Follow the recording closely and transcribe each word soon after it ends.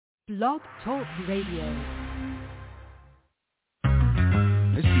Blog Talk Radio.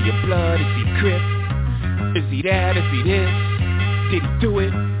 Is he a blood? Is he Crip? Is he that? Is he this? Did he do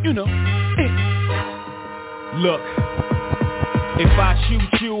it? You know. Look, if I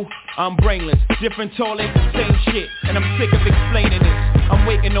shoot you, I'm brainless. Different toilet, same shit. And I'm sick of explaining this. I'm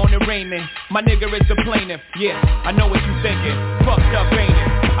waiting on the raiment. My nigga is the plaintiff. Yeah, I know what you thinking. Fucked up, ain't it?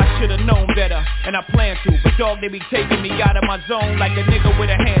 I should've known better, and I plan to. But dog, they be taking me out of my zone like a nigga with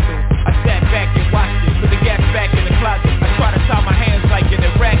a handle. I sat back and watched it, put the gas back in the closet. I try to tie my hands like an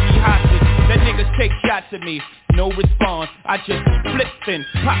Iraqi hostage. That niggas take shots at me, no response. I just flipped and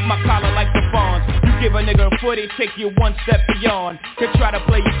pop my collar like the fawns. You give a nigga a foot, it take you one step beyond. Could try to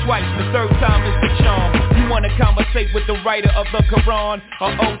play you twice, the third time is the charm. You wanna conversate with the writer of the Quran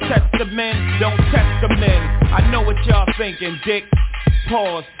or Old Testament? Don't test the men. I know what y'all thinking, dick.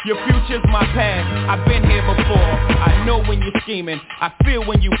 Pause, your future's my past. I've been here before. I know when you're scheming, I feel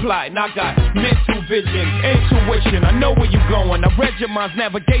when you plotting. I got mental vision, intuition. I know where you're going. I read your mind's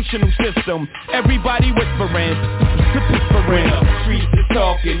navigational system. Everybody whispering, whispering. Streets is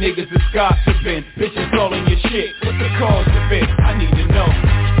talking, niggas is gossiping. Bitches all in your shit. What's the cause of it? I need to know.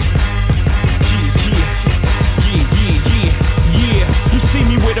 Yeah. You see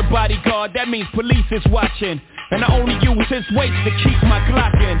me with a bodyguard, that means police is watching. And I only use his weight to keep my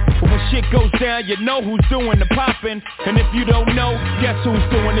Glock in. But when shit goes down, you know who's doing the popping. And if you don't know, guess who's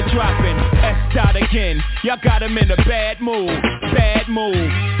doing the dropping? S. again, y'all got him in a bad mood. Bad mood,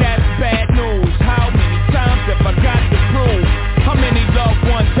 that's bad news. How many times have I got to prove? How many loved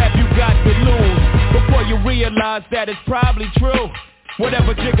ones have you got to lose? Before you realize that it's probably true.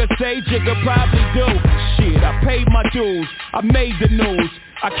 Whatever Jigga say, Jigga probably do. Shit, I paid my dues, I made the news.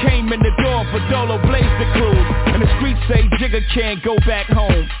 I came in the door for Dolo Blaze the Cruise. And the streets say Jigga can't go back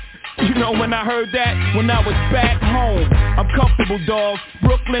home. You know when I heard that? When I was back home. I'm comfortable, dog.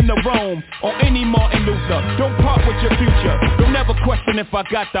 Brooklyn to Rome. Or any Martin Luther. Don't part with your future. Don't ever question if I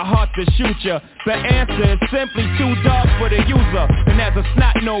got the heart to shoot ya. The answer is simply too dark for the user. And as a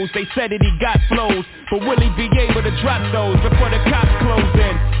snot nose, they said that he got flows. But will he be able to drop those before the cops close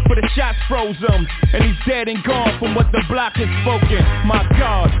in? For the shots froze him. And he's dead and gone from what the block has spoken. My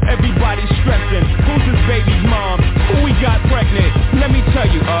God, everybody's stressing. Who's his baby's mom? Who we got pregnant? Let me tell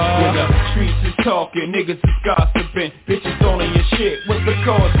you, when the streets is talking, niggas is gossiping. Bitches all in your shit, what's the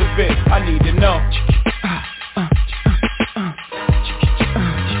cause of it? I need to know.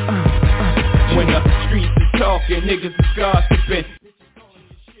 When the streets is talking, niggas is gossiping.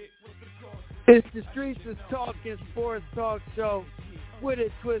 It's the Streets is Talking Sports Talk Show with a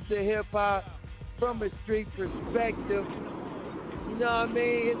twist of hip-hop from a street perspective. You know what I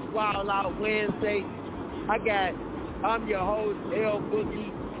mean? It's Wild Out Wednesday. I'm your host, L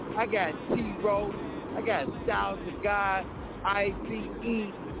Boogie. I got T-Row. I got Styles the God, ICE.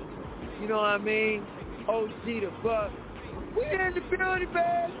 You know what I mean? OG the Buck. We in the building,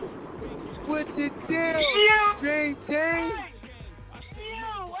 man. With the deal, Dream Team.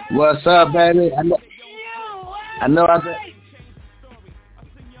 What's up, baby? I know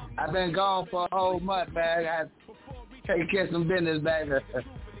I've been gone for a whole month, man. I take care of some business, baby.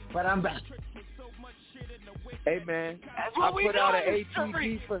 But I'm back. Hey, man, I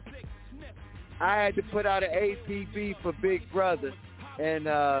had to put out an APB for Big Brother. And,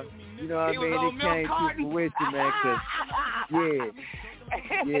 you know what I mean? It came to fruition, man,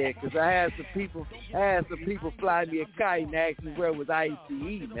 because I had some people fly me a kite and ask me where was ICE,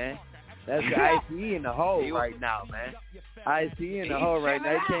 man. That's the ICE in the hole right now, man. ICE in the hole right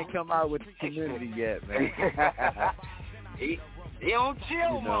now. He can't come out with the community yet, man. He on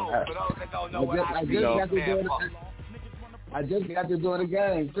chill mode. I just got to doing the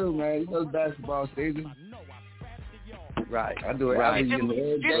game too, man. You know, basketball season. Right. I do it every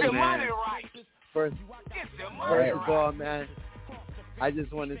year. Get the money right. First of all, man, I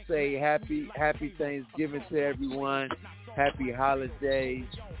just want to say happy Thanksgiving to everyone. Happy holidays.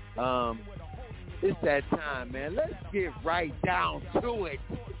 It's that time, man. Let's get right down to it.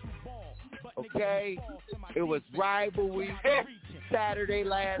 Okay? It was rivalry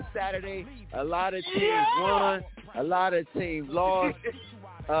last Saturday. A lot of teams won. A lot of teams lost.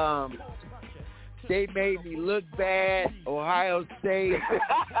 They made me look bad. Ohio State.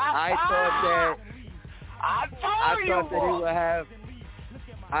 I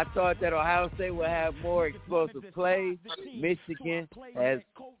thought that Ohio State would have more explosive plays. Michigan has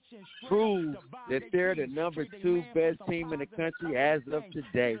proved that they're the number 2 best team in the country as of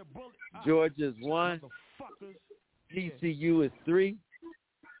today. Georgia's 1. TCU is 3.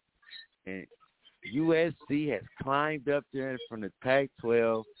 And USC has climbed up there from the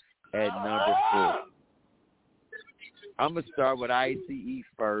Pac-12 at number 4. I'm going to start with ICE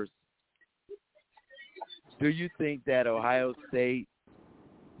first. do you think that Ohio State,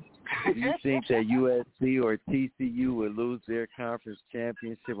 do you think that USC or TCU would lose their conference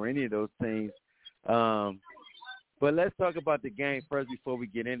championship or any of those teams? But let's talk about the game first before we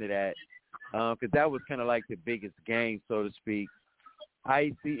get into that, because that was kind of like the biggest game, so to speak.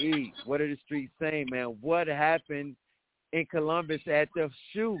 ICE, what are the streets saying, man? What happened in Columbus at the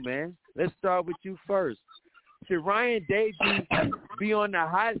shoe, man? Let's start with you first. Should Ryan Day be on the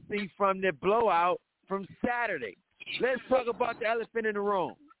hot seat from the blowout from Saturday? Let's talk about the elephant in the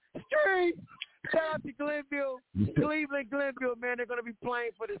room. Street! Shout out to Glenville, Glenville, man. They're going to be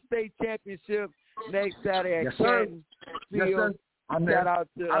playing for the state championship next Saturday at Canton Field. Shout out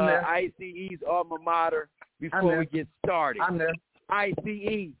to ICE's alma mater before we get started.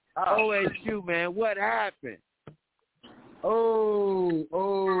 ICE, OSU, man. What happened?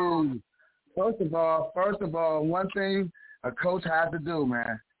 First of all, one thing a coach has to do,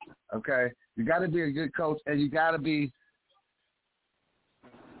 man, okay? You got to be a good coach, and you got to be,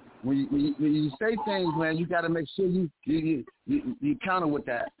 when you say things, man, you got to make sure you counter with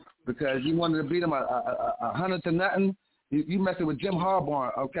that, because you wanted to beat them 100-0. You messing with Jim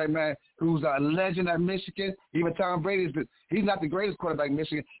Harbaugh, okay, man, who's a legend at Michigan. Even Tom Brady he's not the greatest quarterback in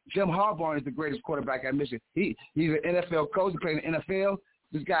Michigan. Jim Harbaugh is the greatest quarterback at Michigan. He's an NFL coach. He played in the NFL.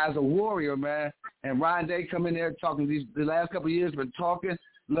 This guy's a warrior, man. And Ryan Day come in there talking the last couple of years, been talking.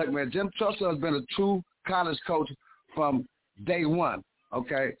 Look, man, Jim Tressel has been a true college coach from day one,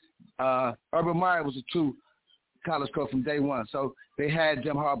 okay? Urban Meyer was a true college coach from day one. So they had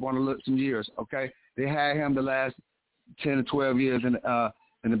Jim Harbaugh some years, okay? They had him the last 10 to 12 years in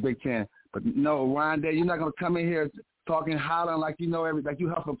the Big Ten. But no, Ryan Day, you're not going to come in here talking, hollering like you know everything, like you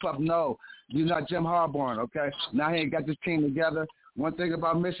huff and puff. No, you're not Jim Harbaugh, okay? Now he ain't got this team together. One thing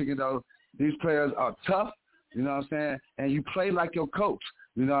about Michigan, though, these players are tough, you know what I'm saying, and you play like your coach,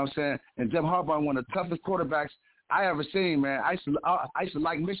 you know what I'm saying, and Jim Harbaugh, one of the toughest quarterbacks I ever seen, man. I used to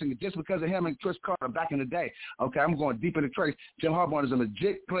like Michigan just because of him and Chris Carter back in the day. Okay, I'm going deep in the trace. Jim Harbaugh is a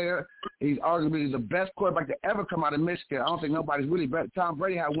legit player. He's arguably the best quarterback to ever come out of Michigan. I don't think nobody's really better. Tom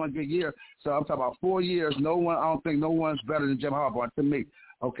Brady had one good year, so I'm talking about 4 years. I don't think no one's better than Jim Harbaugh to me.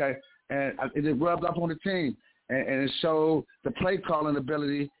 Okay, and it rubbed up on the team, and it showed the play calling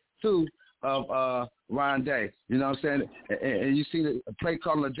ability too of Ryan Day. You know what I'm saying? And you see the play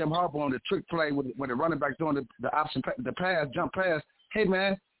calling of Jim Harbaugh on the trick play when the running back doing the option, the pass, jump pass. Hey,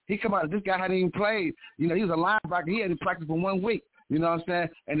 man, he come out. This guy hadn't even played. You know, he was a linebacker. He hadn't practiced for 1 week. You know what I'm saying?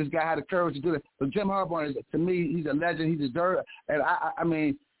 And this guy had the courage to do it. But Jim Harbaugh, to me, he's a legend. He deserved, and I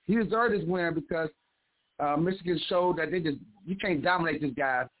mean, he deserved this win because Michigan showed that you can't dominate this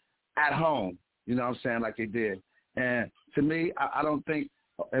guy at home. You know what I'm saying? Like they did. And to me, I don't think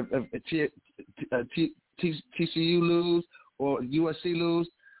if TCU lose or USC lose,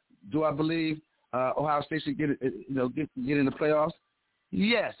 do I believe Ohio State should get in the playoffs?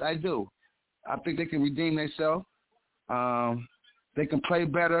 Yes, I do. I think they can redeem themselves. They can play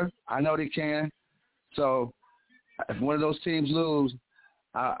better. I know they can. So if one of those teams lose,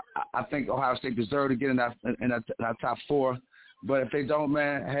 I think Ohio State deserves to get in that top 4. But if they don't,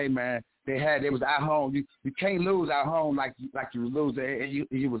 man, hey, man, they was at home. You can't lose at home like you lose there. And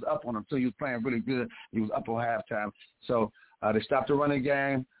you was up on them too. You was playing really good. You was up on halftime. So they stopped the running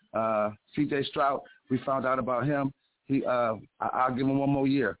game. C.J. Stroud, we found out about him. I'll give him 1 more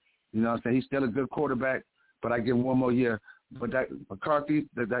year. You know what I'm saying? He's still a good quarterback, but I give him 1 more year. But that McCarthy,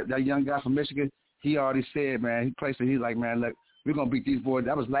 that young guy from Michigan, he already said, man, he plays. He's like, man, look, we're gonna beat these boys.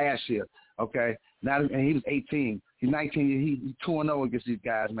 That was last year, okay? Now, and he was 18. He's 19. He's 2-0 against these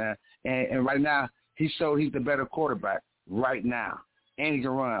guys, man. And right now, he showed he's the better quarterback right now. And he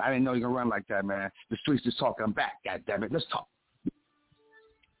can run. I didn't know he can run like that, man. The streets just talking. I'm back. God damn it. Let's talk.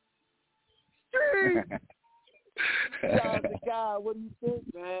 Shout out to God. What do you think,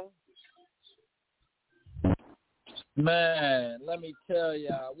 man? Man, let me tell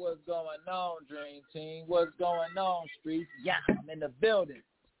y'all what's going on, Dream Team. What's going on, Streets? Yeah, I'm in the building.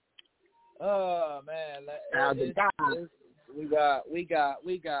 Oh man, we got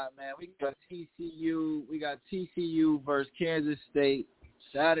TCU. We got TCU versus Kansas State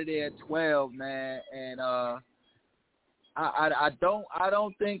Saturday at 12, man. And I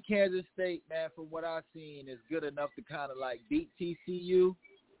don't think Kansas State, man, from what I've seen, is good enough to kind of like beat TCU.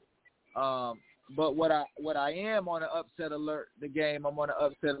 But what I am on an upset alert, the game I'm on an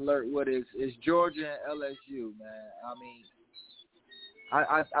upset alert with is Georgia and LSU, man. I mean,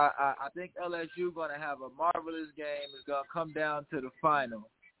 I think LSU gonna have a marvelous game. It's gonna come down to the final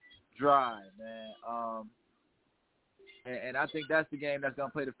drive, man. And I think that's the game that's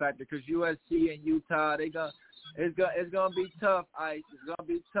gonna play the factor because USC and Utah, it's gonna be tough, Ice. It's gonna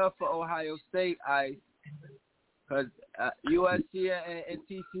be tough for Ohio State, Ice. because USC and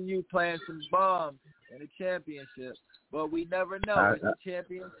TCU playing some bombs in the championship. But we never know. It's a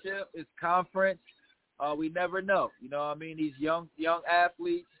championship. It's conference. We never know. You know what I mean? These young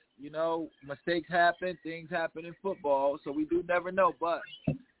athletes, you know, mistakes happen. Things happen in football. So we do never know. But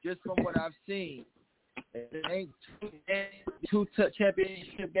just from what I've seen, it ain't two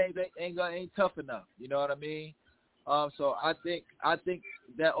championship games ain't tough enough. You know what I mean? So I think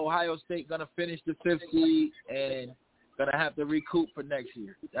that Ohio State gonna finish the 5th seed and gonna have to recoup for next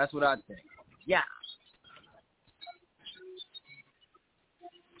year. That's what I think. Yeah.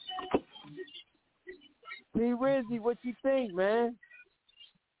 P. Rizzy, what you think, man?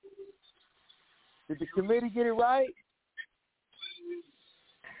 Did the committee get it right?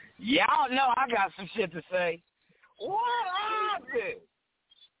 Y'all know I got some shit to say. What happened?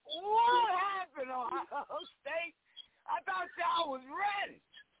 What happened, Ohio State? I thought y'all was ready.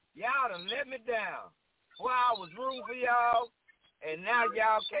 Y'all done let me down. Well, I was rooting for y'all, and now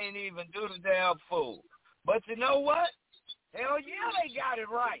y'all can't even do the damn fool. But you know what? Hell yeah, they got it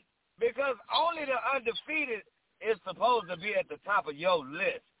right. Because only the undefeated is supposed to be at the top of your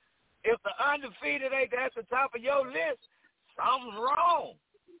list. If the undefeated ain't at the top of your list, something's wrong.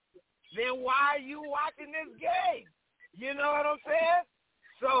 Then why are you watching this game? You know what I'm saying?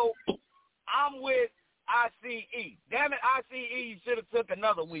 So I'm with ICE. Damn it, ICE, you should have took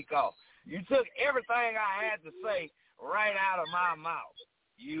another week off. You took everything I had to say right out of my mouth,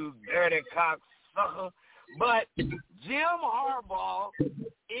 you dirty cocksucker. But Jim Harbaugh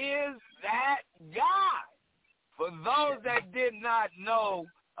is that guy. For those that did not know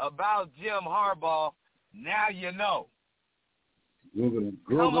about Jim Harbaugh, now you know.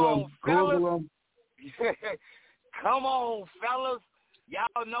 Google him. Come on, fellas.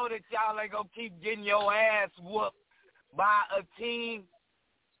 Y'all know that y'all ain't going to keep getting your ass whooped by a team,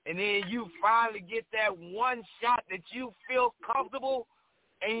 and then you finally get that one shot that you feel comfortable,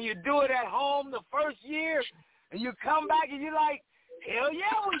 and you do it at home the first year, and you come back and you're like, hell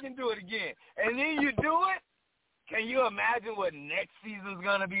yeah, we can do it again. And then you do it. Can you imagine what next season's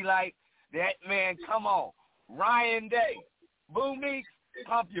going to be like? That man, come on. Ryan Day. Boo Meeks,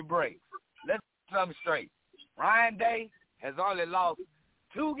 pump your brakes. Let's get something straight. Ryan Day has only lost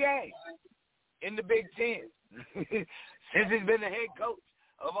 2 games in the Big Ten since he's been the head coach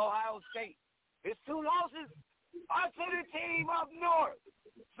of Ohio State. His 2 losses are to the team up north.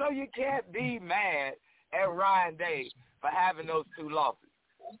 So you can't be mad at Ryan Day for having those 2 losses.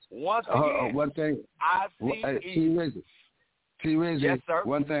 Once again, one thing, I see T. Rizzy, yes, sir.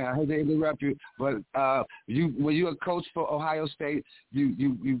 One thing, I hate to interrupt you, but when you're a coach for Ohio State,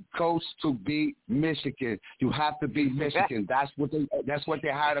 you coach to beat Michigan. You have to beat Michigan. That's what they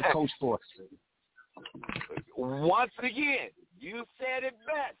hired a coach for. Once again, you said it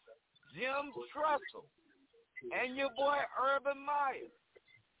best. Jim Tressel and your boy Urban Meyer.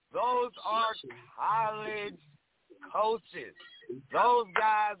 Those are college coaches. Those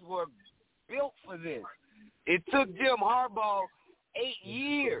guys were built for this. It took Jim Harbaugh 8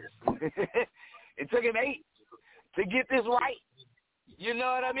 years. It took him 8 to get this right. You know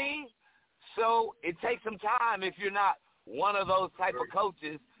what I mean? So it takes some time if you're not one of those type of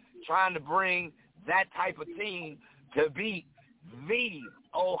coaches trying to bring that type of team to beat the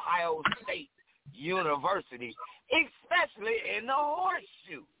Ohio State University, especially in the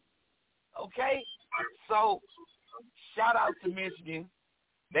horseshoe. Okay? So shout out to Michigan.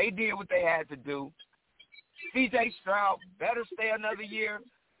 They did what they had to do. C.J. Stroud better stay another year,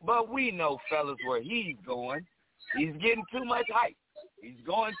 but we know, fellas, where he's going. He's getting too much hype. He's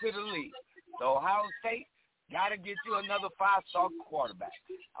going to the league. So Ohio State got to get you another 5-star quarterback.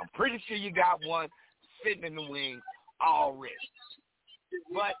 I'm pretty sure you got one sitting in the wings already.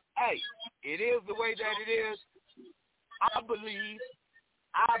 But, hey, it is the way that it is. I believe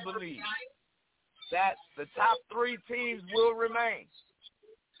that the top 3 teams will remain.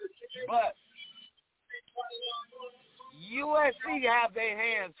 But USC have their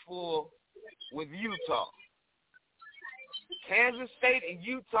hands full with Utah. Kansas State and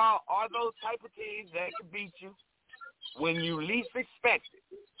Utah are those type of teams that can beat you when you least expect it.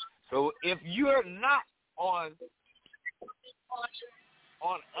 So if you're not on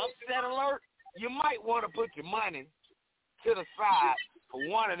upset alert, you might want to put your money to the side for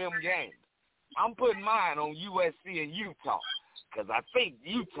one of them games. I'm putting mine on USC and Utah because I think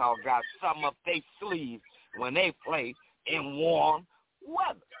Utah got something up their sleeve when they play in warm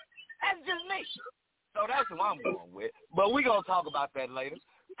weather. That's just me. So that's what I'm going with. But we're going to talk about that later.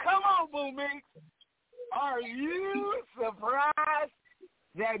 Come on, Boo Meeks. Are you surprised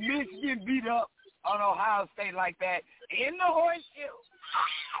that Michigan beat up on Ohio State like that in the horseshoe?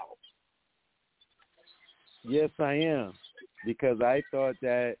 Yes, I am, because I thought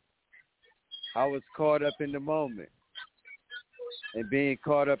that I was caught up in the moment. And being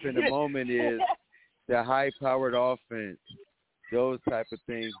caught up in the moment is the high-powered offense, those type of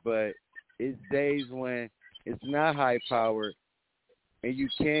things. But it's days when it's not high-powered and you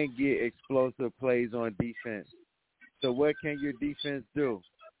can't get explosive plays on defense. So what can your defense do?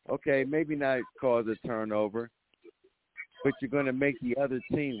 Okay, maybe not cause a turnover, but you're going to make the other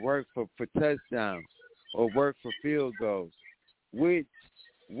team work for touchdowns or work for field goals, which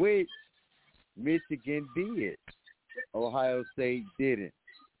Michigan did. Ohio State didn't.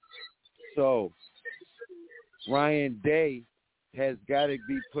 So Ryan Day has got to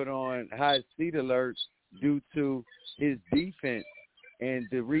be put on high seat alert due to his defense. And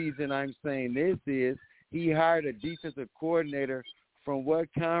the reason I'm saying this is he hired a defensive coordinator from what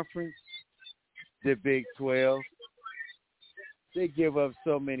conference? The Big 12. They give up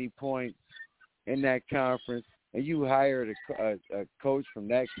so many points in that conference, and you hired a coach from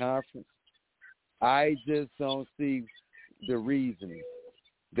that conference. I just don't see the reasoning.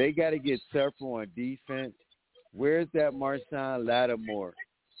 They got to get tougher on defense. Where's that Marshawn Lattimore?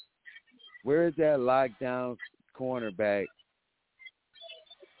 Where's that lockdown cornerback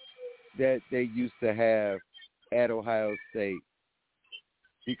that they used to have at Ohio State?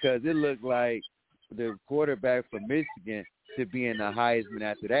 Because it looked like the quarterback from Michigan should be in the Heisman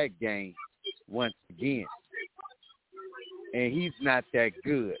after that game once again. And he's not that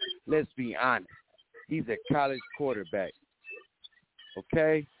good. Let's be honest. He's a college quarterback.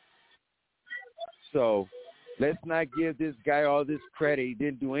 Okay? So let's not give this guy all this credit. He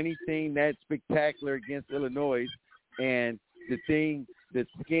didn't do anything that spectacular against Illinois. And the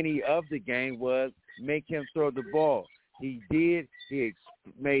skinny of the game was make him throw the ball. He did. He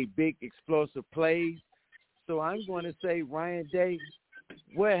made big explosive plays. So I'm going to say, Ryan Day,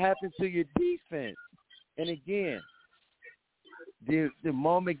 what happened to your defense? And again, the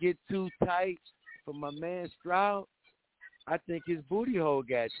moment get too tight for my man Stroud, I think his booty hole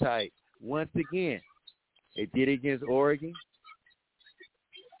got tight. Once again, it did against Oregon.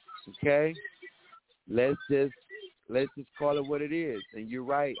 Okay? Let's just call it what it is. And you're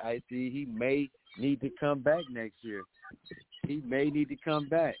right, I see he may need to come back next year. He may need to come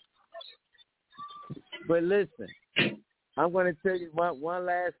back. But listen, I'm going to tell you one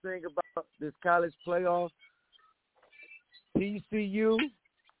last thing about this college playoff. TCU,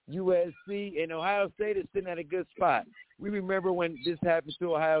 USC, and Ohio State is sitting at a good spot. We remember when this happened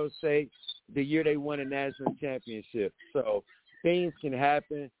to Ohio State the year they won a national championship. So things can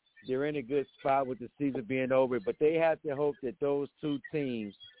happen. They're in a good spot with the season being over, but they have to hope that those two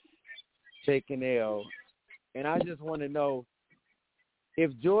teams take an L. And I just want to know,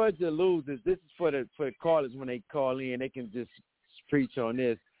 if Georgia loses, this is for the callers when they call in, they can just preach on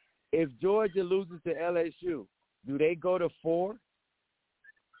this. If Georgia loses to LSU, do they go to 4?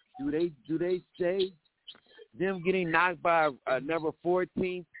 Do they stay? Them getting knocked by a number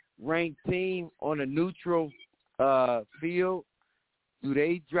 14 ranked team on a neutral field, do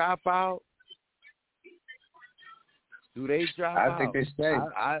they drop out? I think they stay.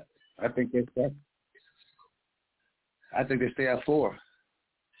 I think they stay. I think they stay at 4.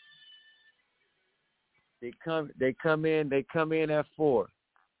 They come in at 4.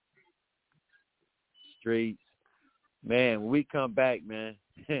 Streets. Man, when we come back, man,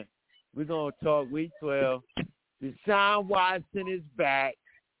 we're going to talk week 12. Deshaun Watson is back.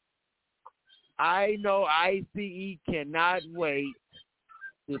 I know ICE cannot wait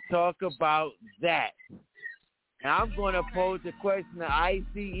to talk about that. And I'm going to pose the question to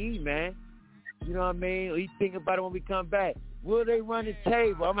ICE, man. You know what I mean? We think about it when we come back. Will they run the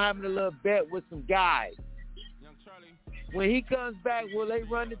table? I'm having a little bet with some guys. When he comes back, will they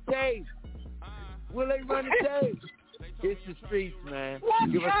run the table? Will they run the table? It's the streets, man.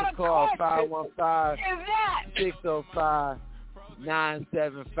 Give us a call,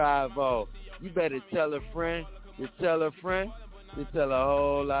 515-605-9750. You better tell a friend. You tell a friend. You tell a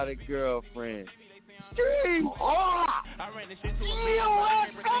whole lot of girlfriends. Streets! I ran this shit to a million.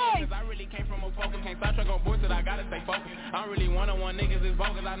 I really came from a focus. Can't stop truck on bullshit. I gotta stay focused. I don't really one-on-one niggas is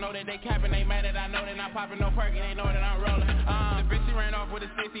bogus. I know that they capping, they mad that I know they not popping no perky. They know that I'm rolling. The bitch she ran off with a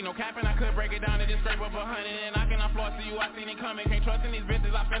 60, no capping. I could break it down and just scrape up 100. And I cannot floss to you. I seen it coming. Can't trust in these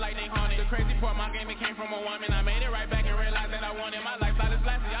bitches. I feel like they haunted. The crazy part, my game it came from a woman. I made it right back and realized that I wanted my lifestyle is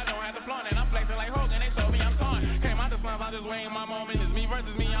flashy. I don't have to flaunt it. I'm flexing like Hogan. They told me I'm torn. Came out the slums. I'm just waiting my moment. It's me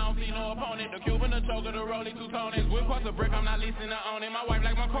versus me. I don't see no opponent. The Cuban, the choker, the rolling two toners. Whip across the brick. I'm not leasing to own it. My wife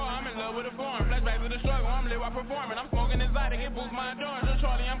like my car. I'm in love with the form. Flashbacks to the struggle. I'm lit while performing. I'm smoking exotic. It boosts my endurance. I'm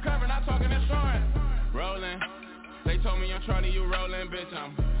Charlie. I'm covering. I'm talking insurance. Rolling. They told me I'm Charlie. You rolling, bitch.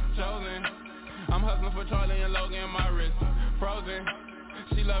 I'm chosen. I'm hustling for Charlie and Logan, my wrist frozen.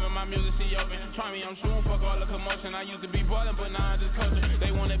 She loving my music, she open. Try me, I'm shooting, fuck all the commotion. I used to be ballin', but now I'm just coaching.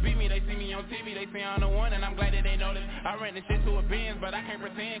 They wanna beat me, they see me on TV, they say I'm the one, and I'm glad that they know this. I ran this shit to a Benz, but I can't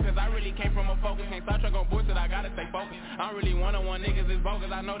pretend, cause I really came from a focus. Can't start truck on bullshit, I gotta stay focused. I'm really one-on-one niggas is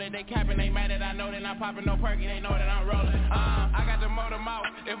bogus. I know that they capping, they mad that I know that I'm popping no perky, they know that I'm rolling. I got the motor mouth.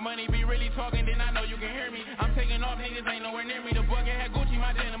 If money be really talking, then I know you can hear me. I'm taking off, niggas ain't nowhere near me. The bucket had Gucci,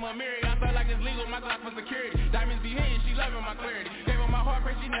 my denim, a Miri. I felt like it's legal, my Glock for security. Diamonds be hitting, she loving my clarity. Gave her my heart,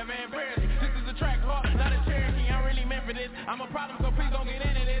 pray she never embarrassed me. This is a track hard, not a Cherokee. I'm really meant for this. I'm a problem, so please don't get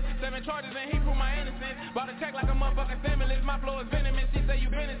into this. 7 charges and he prove my innocence. Bought a check like a motherfucking stimulus. My flow is venomous. She say you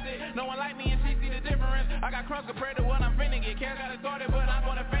innocent. No one like me and she see the difference. I got crumbs compared to what I'm finna get. Can't got it started, but I'm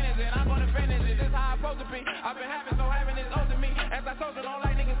gonna finish it. I'm gonna finish it. This how I'm supposed to be. I've been having, so having is owed to me. As I told you, don't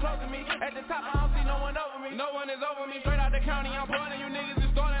like niggas close to me. At the top, I don't see no one over me. No one is over me. Straight out the county, I'm balling. You niggas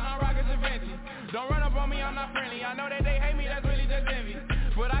is starting. I'm rocking Vinci. Don't run up on me, I'm not friendly. I know that they hate me, that's really just envy.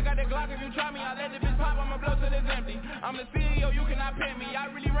 But I got the Glock, if you try me, I let the bitch pop, I'ma blow till it's empty. I'm the CEO, you cannot pin me.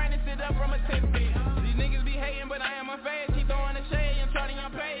 I really ran this shit up from a 10 feet. These niggas be hating, but I am unfazed. Keep throwing the shade and charting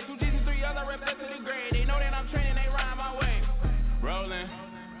on page. 2 G's and 3 L's, I rep that to the grade. They know that I'm training, they ride my way. Rolling,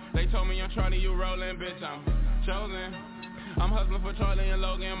 they told me I'm Charlie, you rolling, bitch, I'm chosen. I'm hustling for Charlie and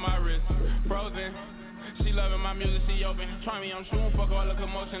Logan, my wrist frozen. She loving my music, she open. Try me, I'm shooting, fuck all the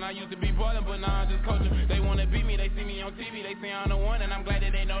commotion. I used to be ballin', but now I'm just coaching. They wanna beat me, they see me on TV, they say I'm the one, and I'm glad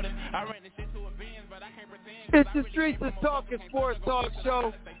that they know this. I ran this shit to a Benz, but I can't pretend. It's the Streets of Talking Sports Talk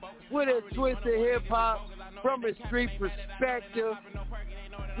Show with a twist of hip-hop from a street perspective.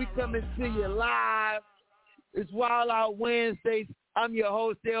 We coming to you live. It's Wild Out Wednesdays. I'm your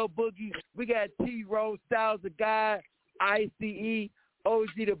host, L Boogie. We got T-Roll, Styles the Guy, ICE, OG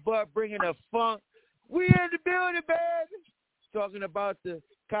the Butt bringing the funk. We in the building, baby. Talking about the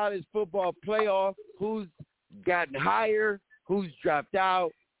college football playoff, who's gotten higher, who's dropped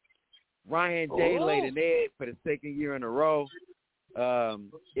out. Ryan Day laid an egg for the second year in a row.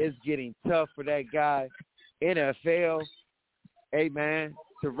 It's getting tough for that guy. NFL, hey, man,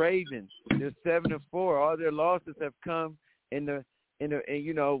 the Ravens, they're 7-4. All their losses have come in the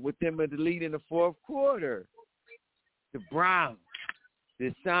you know, with them in the lead in the fourth quarter. The Browns,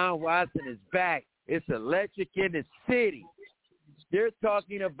 Deshaun Watson is back. It's electric in the city. They're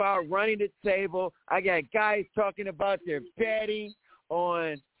talking about running the table. I got guys talking about their betting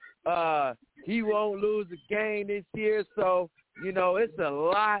on he won't lose a game this year. So, you know, it's a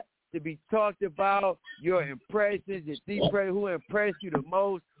lot to be talked about. Your impressions, who impressed you the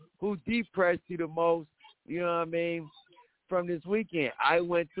most, who depressed you the most, you know what I mean, from this weekend. I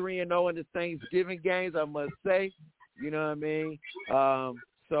went 3-0 in the Thanksgiving games, I must say. You know what I mean?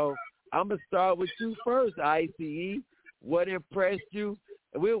 So I'm going to start with you first, ICE. What impressed you?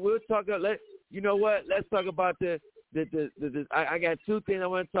 We'll talk about, you know what? Let's talk about I got 2 things I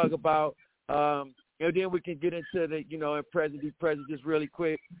want to talk about. And then we can get into the, you know, impressive, depressive just really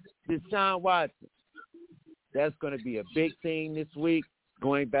quick. Deshaun Watson. That's going to be a big thing this week,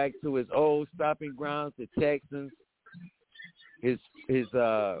 going back to his old stopping grounds, the Texans. His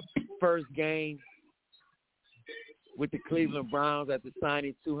first game with the Cleveland Browns after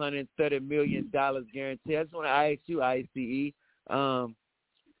signing $230 million guarantee. I just want to ask you, ICE,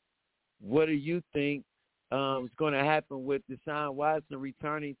 what do you think is going to happen with Deshaun Watson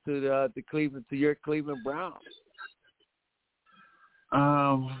returning to your Cleveland Browns?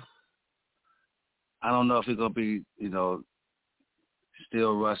 I don't know if he's going to be, you know,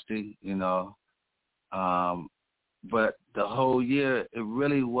 still rusty, you know. But the whole year, it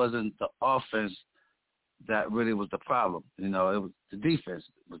really wasn't the offense that really was the problem. You know, it was the defense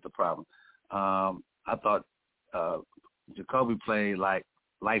was the problem. I thought Jacoby played like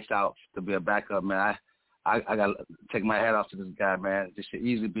lights out to be a backup, man. I got to take my hat off to this guy, man. This should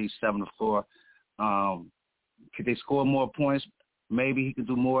easily be 7-4. Could they score more points? Maybe he could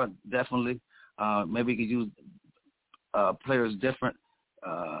do more, definitely. Maybe he could use players different,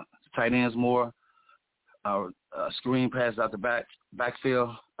 tight ends more, screen passes out the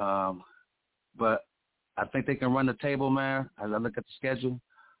backfield. But I think they can run the table, man, as I look at the schedule.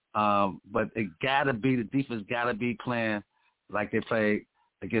 But the defense got to be playing like they played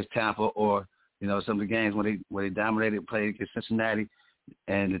against Tampa or, you know, some of the games where they dominated, played against Cincinnati.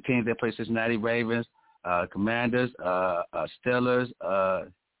 And the teams that play Cincinnati, Ravens, Commanders, Steelers,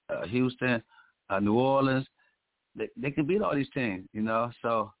 Houston, New Orleans, they can beat all these teams, you know.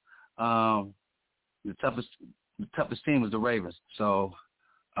 So the toughest team was the Ravens. So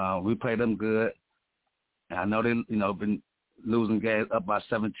we played them good. And I know they, you know, been losing games up by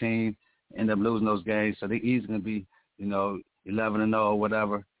 17, end up losing those games. So they easily going to be, you know, 11-0 or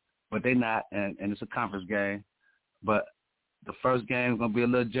whatever. but they not, and it's a conference game. But the first game is going to be a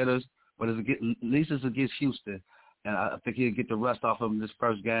little jitters, but at least it's against Houston, and I think he'll get the rust off of him this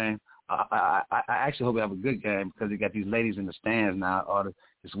first game. I actually hope we have a good game because they got these ladies in the stands now, or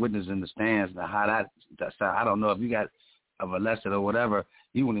this witness in the stands. Now, how that's I don't know if you got a molested or whatever,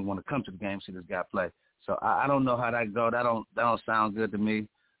 you wouldn't want to come to the game and see this guy play. So I don't know how that go. That don't sound good to me.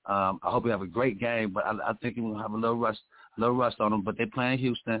 I hope we have a great game, but I think we'll have a little rust on them. But they're playing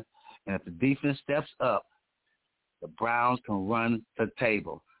Houston, and if the defense steps up, the Browns can run the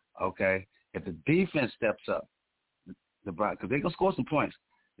table. Okay, if the defense steps up, the Browns, because they can score some points.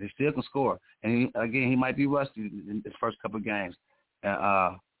 They still can score. And, he might be rusty in his first couple of games.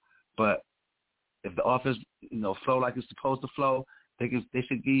 But if the offense, flow like it's supposed to flow, they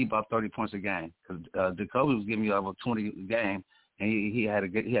should give you about 30 points a game. Because Jacoby was giving you over 20 a game, and he had a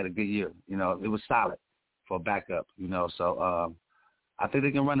good year. It was solid for a backup. So I think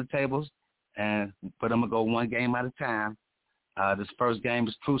they can run the tables, but I'm gonna go one game at a time. This first game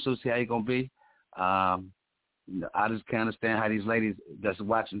is crucial. See how you're gonna be. I just can't understand how these ladies that's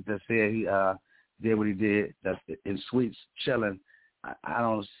watching that said he did what he did. That's in suites chilling. I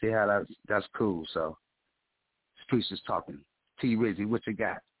don't see how that's cool. So, Streets is talking. T. Rizzy, what you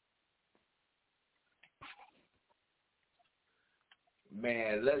got?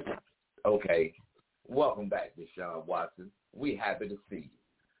 Man, okay. Welcome back, Deshaun Watson. We happy to see you.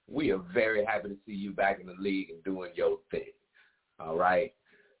 We are very happy to see you back in the league and doing your thing. All right?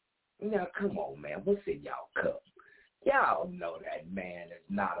 Now, come on, man. What's in y'all cup? Y'all know that man is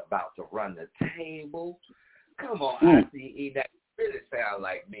not about to run the table. Come on, I see that really sounds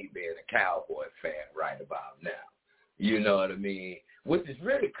like me being a Cowboy fan right about now. You know what I mean? Which is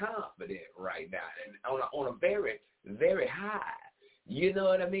really confident right now and on a very, very high. You know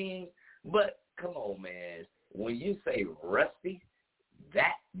what I mean? But come on, man. When you say rusty,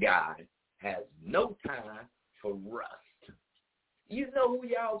 that guy has no time for rust. You know who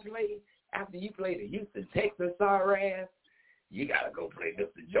y'all played after you played the Houston Texans sorry ass? You got to go play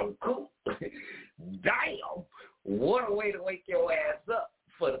Mr. Joe Cool. Damn. What a way to wake your ass up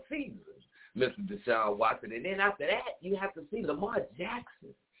for the season, Mr. Deshaun Watson. And then after that, you have to see Lamar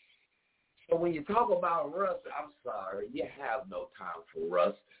Jackson. So when you talk about Russ, I'm sorry, you have no time for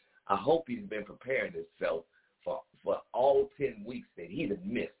Russ. I hope he's been preparing himself for all 10 weeks that he'd have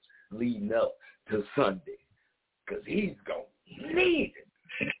missed leading up to Sunday. Because he's going to need it.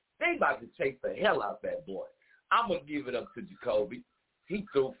 They about to chase the hell out that boy. I'm going to give it up to Jacoby. He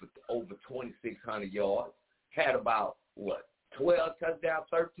threw for over 2,600 yards, had about, 12 touchdowns,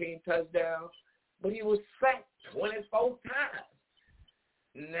 13 touchdowns, but he was sacked 24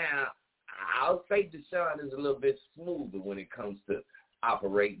 times. Now, I'll say Deshaun is a little bit smoother when it comes to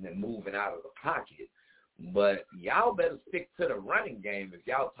operating and moving out of the pocket, but y'all better stick to the running game if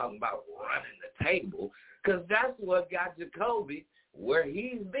y'all talking about running the table, because that's what got Jacoby where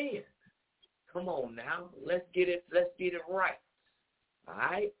he's been. Come on now, let's get it right. All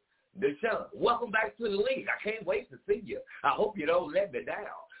right? Deshaun, welcome back to the league. I can't wait to see you. I hope you don't let me down,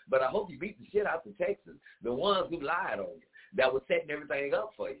 but I hope you beat the shit out the Texans, the ones who lied on you, that was setting everything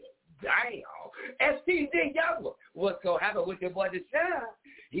up for you. Damn. STD Younger, what's going to happen with your boy Deshaun?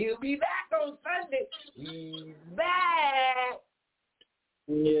 He'll be back on Sunday. He's back.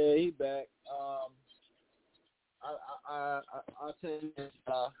 Yeah, he's back. I'll tell you this,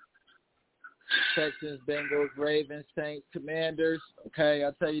 Texans, Bengals, Ravens, Saints, Commanders. Okay,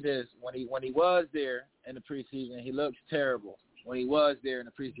 I'll tell you this. When he was there in the preseason, he looked terrible. When he was there in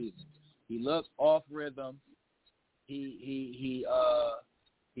the preseason, he looked off rhythm. He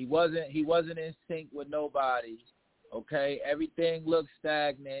wasn't in sync with nobody. Okay, everything looked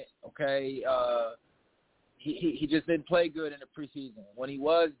stagnant. Okay, he just didn't play good in the preseason when he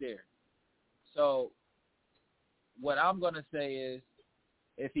was there. So what I'm gonna say is,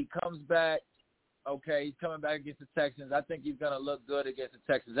 if he comes back, okay, he's coming back against the Texans. I think he's going to look good against the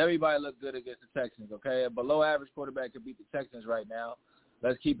Texans. Everybody look good against the Texans, okay? A below-average quarterback could beat the Texans right now.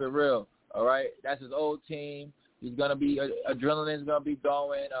 Let's keep it real, all right? That's his old team. He's going to be – adrenaline's going to be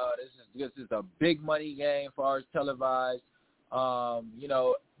going. This is a big money game for our televised. He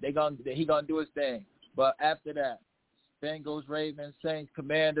going to do his thing. But after that, Bengals, Ravens, Saints,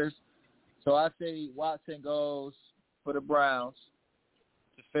 Commanders. So I say Watson goes for the Browns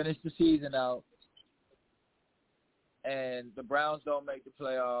to finish the season out, and the Browns don't make the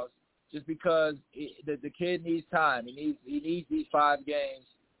playoffs just because the kid needs time. He needs these 5 games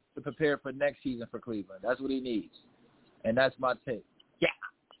to prepare for next season for Cleveland. That's what he needs, and that's my take. Yeah.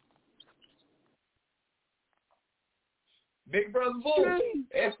 Big Brother Bull,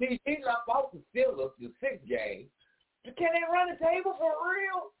 STG left off the Steelers the 6th game. Can they run the table for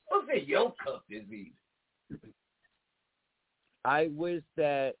real? What's your cup this evening? I wish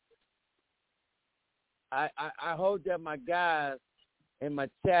that I hope that my guys in my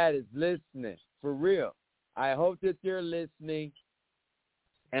chat is listening, for real. I hope that they're listening,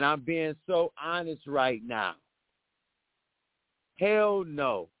 and I'm being so honest right now. Hell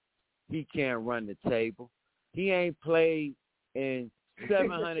no, he can't run the table. He ain't played in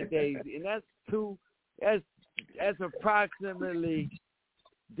 700 days, and that's approximately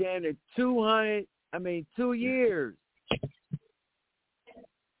down to 2 years.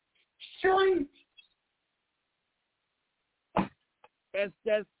 Straight. That's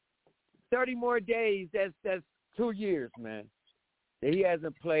 30 more days. That's 2 years, man, that he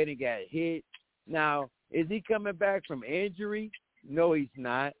hasn't played and got hit. Now, is he coming back from injury? No, he's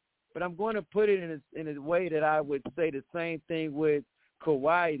not. But I'm going to put it in a way that I would say the same thing with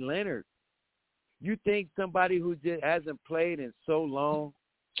Kawhi Leonard. You think somebody who just hasn't played in so long,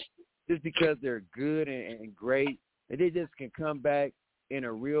 just because they're good and great, and they just can come back in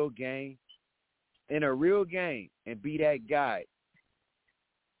a real game, and be that guy?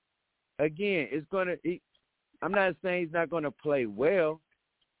 Again, I'm not saying he's not going to play well,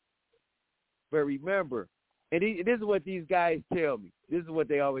 but remember, and this is what these guys tell me. This is what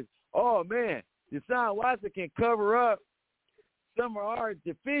they always, oh, man, Deshaun Watson can cover up some of our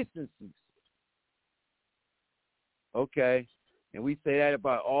deficiencies. Okay, and we say that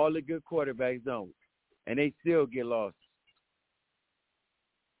about all the good quarterbacks, don't we? And they still get lost.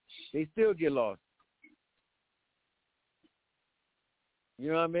 You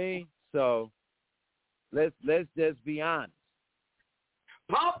know what I mean? So let's just be honest.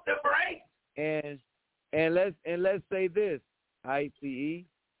 Pump the brakes. And let's say this, ICE.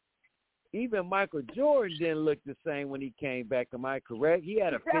 Even Michael Jordan didn't look the same when he came back. Am I correct? He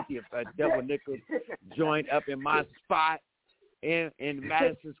had a double nickel joint up in my spot in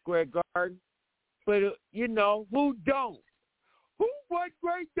Madison Square Garden. But who don't? What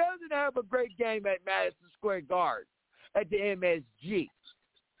great doesn't have a great game at Madison Square Garden at the MSG?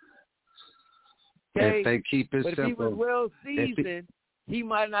 Okay? If they keep it but simple. If he was well seasoned, he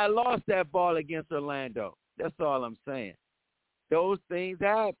might not have lost that ball against Orlando. That's all I'm saying. Those things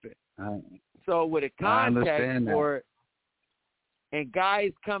happen. So with a contact sport and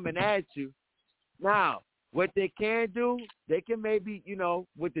guys coming at you, now what they can do, they can maybe,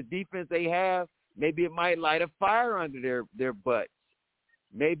 with the defense they have, maybe it might light a fire under their butts.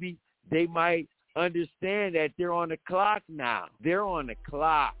 Maybe they might understand that they're on the clock now. They're on the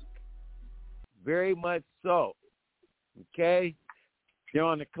clock. Very much so. Okay? They're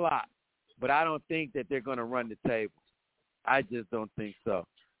on the clock. But I don't think that they're going to run the table. I just don't think so.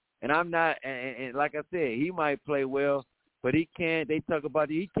 And I'm not, and like I said, he might play well, but he can't, they talk about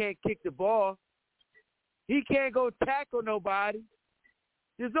he can't kick the ball. He can't go tackle nobody.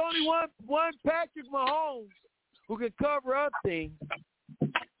 There's only one Patrick Mahomes who can cover up things.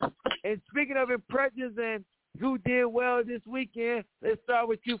 And speaking of impressions and who did well this weekend, let's start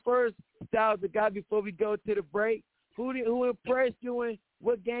with you first, Styles the guy, before we go to the break. Who impressed you and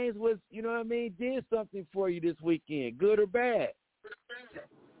what games was, did something for you this weekend, good or bad?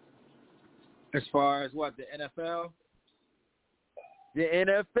 As far as what, the NFL? The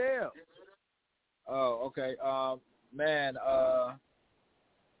NFL. Oh, okay. Man,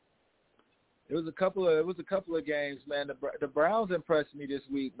 it was a couple of games, man. The Browns impressed me this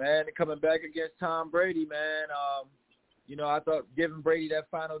week, man. Coming back against Tom Brady, man. I thought giving Brady that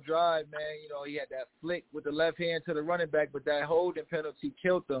final drive, man, he had that flick with the left hand to the running back, but that holding penalty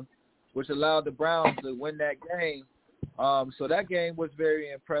killed them, which allowed the Browns to win that game. So that game was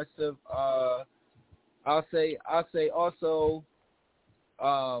very impressive. I'll say also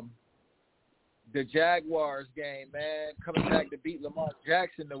the Jaguars game, man, coming back to beat Lamar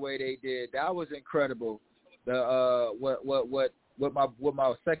Jackson the way they did, that was incredible. The what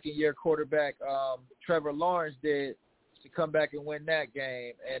my second year quarterback Trevor Lawrence did to come back and win that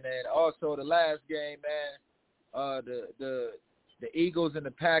game, and then also the last game, man, the Eagles and the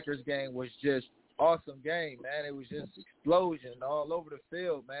Packers game was just awesome game, man. It was just explosion all over the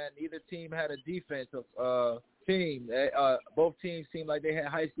field, man. Neither team had a defensive team. Both teams seemed like they had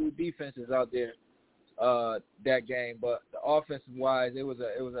high school defenses out there that game, but offensive wise, it was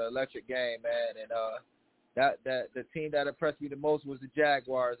an electric game, man. And that the team that impressed me the most was the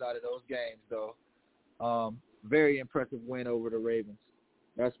Jaguars out of those games, though. Very impressive win over the Ravens.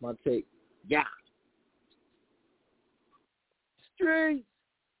 That's my take. Yeah. Streets.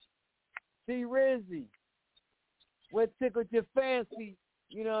 See, Rizzy, what tickled your fancy,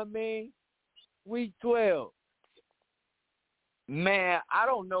 week 12? Man, I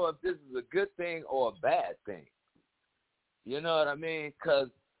don't know if this is a good thing or a bad thing. You know what I mean?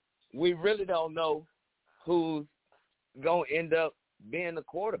 Because we really don't know who's going to end up being the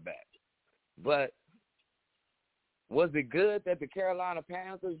quarterback. But was it good that the Carolina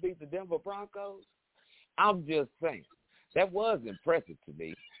Panthers beat the Denver Broncos? I'm just saying. That was impressive to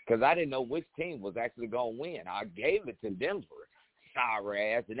me because I didn't know which team was actually going to win. I gave it to Denver,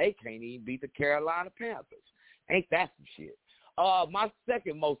 sorry ass, and they can't even beat the Carolina Panthers. Ain't that some shit? My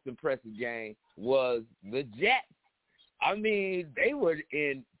second most impressive game was the Jets. I mean, they were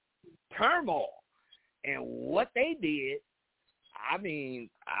in turmoil. And what they did, I mean,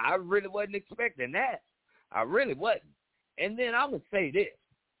 I really wasn't expecting that. I really wasn't. And then I'm going to say this.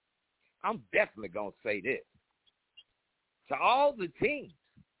 I'm definitely going to say this. To all the teams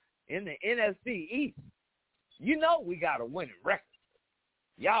in the NFC East, you know we got a winning record.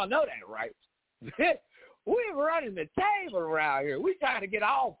 Y'all know that, right? We're running the table around here. We're trying to get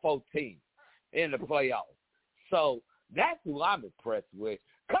all 4 teams in the playoffs. So that's who I'm impressed with.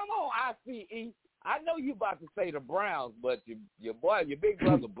 Come on, ICE. I know you about to say the Browns, but your big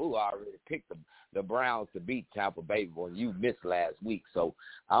brother Boo already picked the Browns to beat Tampa Bay when you missed last week. So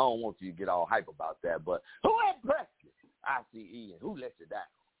I don't want you to get all hype about that. But who impressed you, ICE, and who let you down?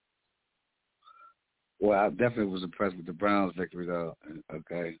 Well, I definitely was impressed with the Browns' victory, though.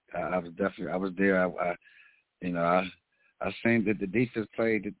 Okay, I was there. I seen that the defense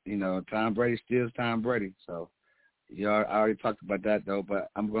played. Tom Brady still is Tom Brady. So, I already talked about that, though. But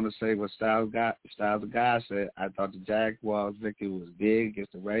I'm going to say what Styles the Guy said. I thought the Jaguars' victory was big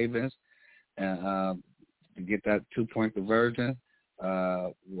against the Ravens, and to get that 2-point conversion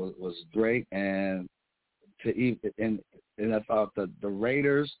was great. And and I thought the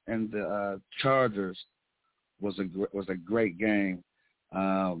Raiders and the Chargers was a great game.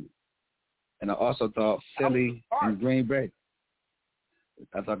 And I also thought Philly and Green Bay.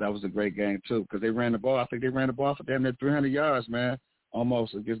 I thought that was a great game, too, because they ran the ball. I think they ran the ball for damn near 300 yards, man,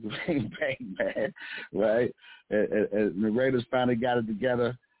 almost against Green Bay, man, right? And the Raiders finally got it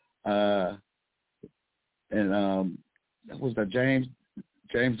together. What was that, James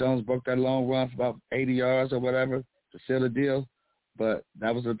Jones broke that long run for about 80 yards or whatever to seal the deal. But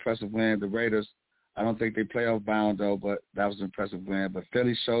that was an impressive win. The Raiders, I don't think they playoff bound, though, but that was an impressive win. But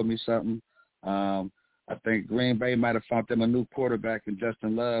Philly showed me something. I think Green Bay might have found them a new quarterback in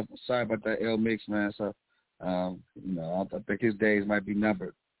Justin Love. Sorry about that, L. Mix, man. So, I think his days might be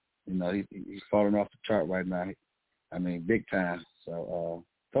numbered. He's falling off the chart right now. I mean, big time. So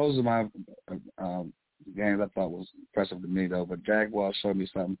those are my games I thought was impressive to me, though. But Jaguars showed me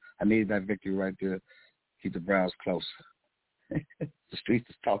something. I needed that victory right there to keep the Browns close. The streets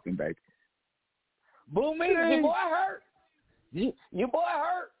is talking, baby. Boom, your boy hurt. Your boy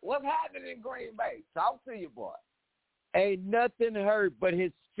hurt. What's happening in Green Bay? Talk to your boy. Ain't nothing hurt but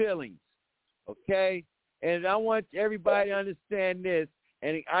his feelings, okay? And I want everybody to understand this.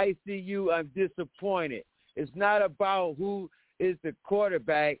 And I see you, I'm disappointed. It's not about who is the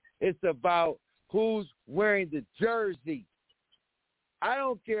quarterback. It's about who's wearing the jersey. I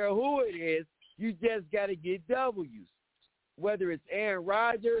don't care who it is. You just got to get W's, whether it's Aaron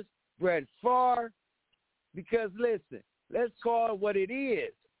Rodgers, Brett Favre, because, listen, let's call it what it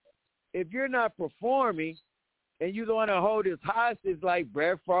is. If you're not performing and you don't want to hold us hostage like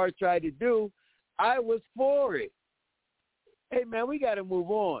Brett Favre tried to do, I was for it. Hey, man, we got to move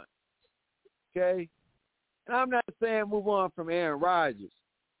on, okay? And I'm not saying move on from Aaron Rodgers,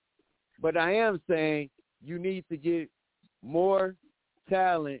 but I am saying you need to get more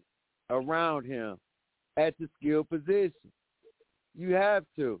talent around him at the skill position. You have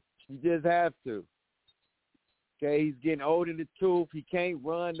to. You just have to. Okay, he's getting old in the tooth. He can't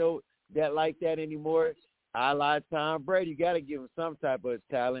run like that anymore. A la Tom Brady. You got to give him some type of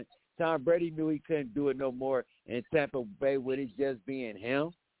talent. Tom Brady knew he couldn't do it no more in Tampa Bay with it just being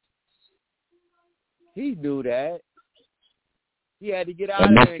him. He knew that. He had to get out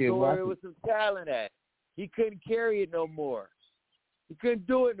of there and go where there was some talent at. He couldn't carry it no more. He couldn't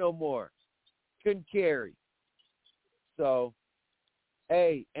do it no more. Couldn't carry. So,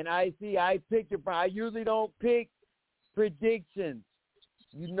 hey, and I picked it. I usually don't pick predictions.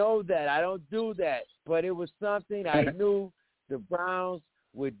 You know that. I don't do that. But it was something I knew the Browns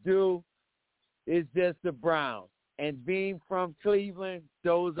would do. It's just the Browns. And being from Cleveland,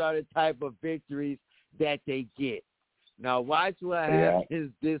 those are the type of victories that they get. Now, watch what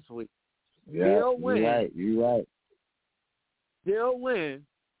happens this week. Yeah, They'll win. You're right. They'll win,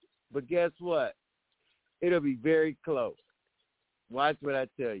 but guess what? It'll be very close. Watch what I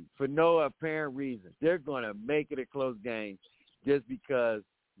tell you. For no apparent reason. They're going to make it a close game just because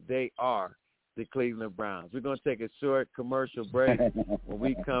they are the Cleveland Browns. We're going to take a short commercial break. When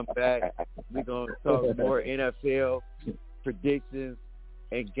we come back, we're going to talk more NFL predictions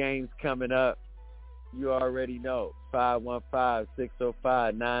and games coming up, you already know.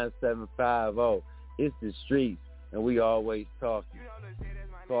 515-605-9750. It's the streets, and we always talking.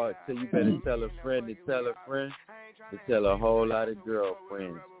 So you better tell a friend to tell a friend to tell a whole lot of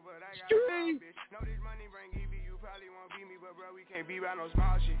girlfriends. Streets! We can't be about no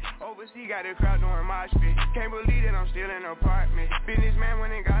small shit. Overseas got a crowd doing my shit. Can't believe that I'm still in an apartment. Businessman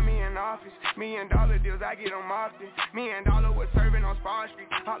when they got me in office. $1 million deals, I get them often. $1 million was serving on Spawn Street.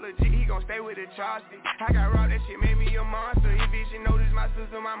 All legit, he gon' stay with the chopstick. I got robbed, that shit made me a monster. Eviction notice my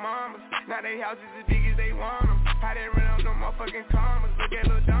sister, my mama. Now they houses as big as they want them. I didn't run up no motherfucking commas. Look at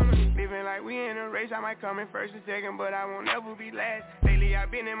Lil Donna. Living like we in a race. I might come in first and second, but I won't ever be last. Lately I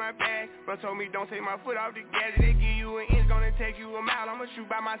been in my bag. Bro told me don't take my foot off the gas. They give you an inch, gonna take you a mile. I'ma shoot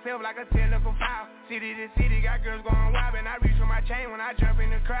by myself like a technical foul. City to city, got girls going wild, and I reach for my chain when I jump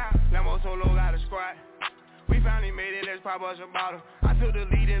in the crowd. Lambo Solo got a squad. We finally made it, let's pop us a bottle. I took the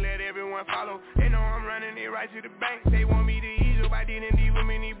lead and let everyone follow. They know I'm running it right to the bank. They want me to ease up, I didn't leave them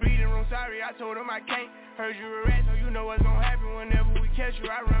in the breathing room. Sorry, I told them I can't. Heard you a rat, so you know what's gonna happen whenever we catch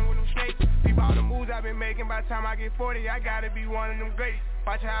you. I run with them snakes. People all the moves I've been making. By the time I get 40, I gotta be one of them greats.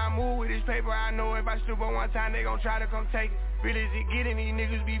 Watch how I move with this paper. I know if I stoop on one time, they gon' try to come take it. Really is it getting, these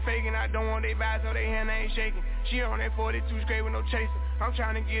niggas be faking. I don't want they vibes, so they hand ain't shaking. She on that 42 straight with no chaser. I'm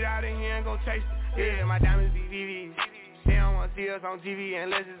trying to get out of here and go taste it. Yeah, my diamonds be VVs. They don't wanna see us on TV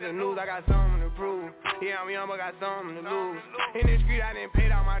unless it's the news. I got something to prove. Yeah, I'm young, but got something to lose. In the street, I done paid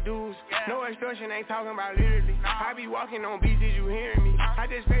all my dues. No instruction, ain't talking about literally. I be walking on beats, is you hearing me? I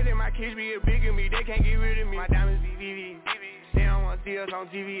just pray that my kids be a bigger me. They can't get rid of me. My diamonds be VVs. They don't wanna see us on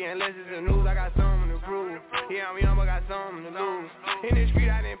TV unless it's the news. I got something to prove. Yeah, I'm young, but got something to lose. In the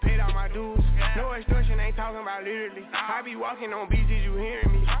street, I done paid all my dues. No instruction, ain't talking about literally. I be walking on beats, is you hearing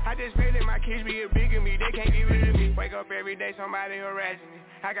me? I just pray that my kids be a bigger me. They can't get rid of me. Wake up every day, somebody harassing me.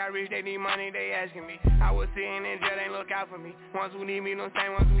 I got rich, they need money, they asking me. I was sitting in jail, they look out for me. Ones who need me, no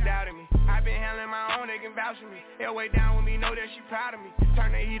same ones who doubted me. I been handling my own, they can vouch for me. They'll way down with me, know that she proud of me.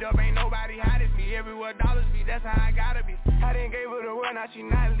 Turn the heat up, ain't nobody hot as me. Everywhere dollars be, that's how I gotta be. I didn't gave her the word, now she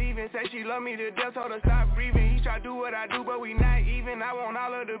not leaving. Say she love me to death, told her stop breathing. He try to do what I do, but we not even. I want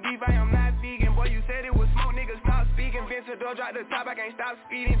all of the beef, I am not vegan. Boy, you said it was smoke, niggas stop speaking. Vince the door, drop the top, I can't stop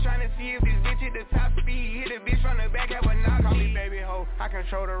speeding. Trying to see if this bitch hit the top speed. Hit the bitch from the back, have a knock. Call me baby ho, I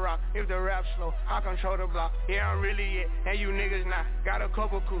control the rock. If the rap slow, I control the block. Yeah, I'm really it, and you niggas not. Got a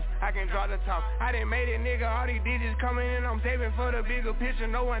couple coups, I can draw the top. I done made it, nigga, all these digits coming in. I'm saving for the bigger picture.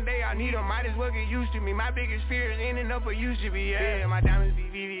 No one day I need them, might as well get used to me. My biggest fear is ending up where used to be. Yeah, my diamonds be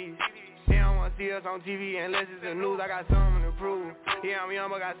VVs. They don't wanna see us on TV unless it's the news. I got something to prove. Yeah, I'm young,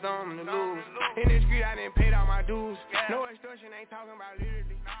 but got something to lose. In the street, I done paid all my dues. No instruction, ain't talking about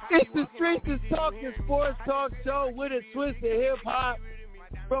literally. It's the Streets is Talking Sports Talk Show with a twist of hip-hop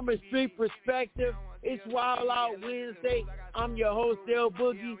from a street perspective. It's Wild Out Wednesday. I'm your host, L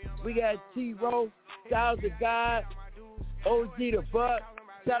Boogie. We got T-Row, Styles of God, OG the Buck.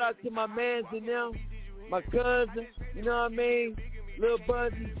 Shout out to my mans and them, my cousin, you know what I mean? Lil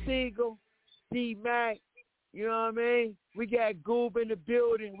Buzzy Siegel, D-Mac, you know what I mean? We got Goob in the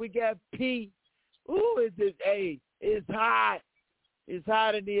building. We got P. Ooh, it's hot. It's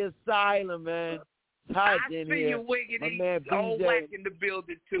hot in the asylum, man. It's hot in here. I see you wiggity. My man All BJ. whack in the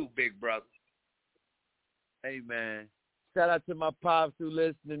building too, big brother. Hey, man. Shout out to my pops who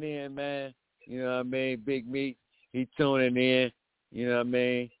listening in, man. You know what I mean? Big Meat, he tuning in. You know what I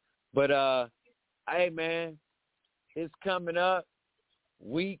mean? But, hey, man, it's coming up.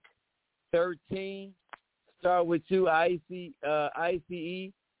 Week 13. Start with you, ICE.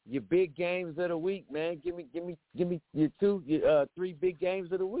 Your big games of the week, man. Give me your 3 big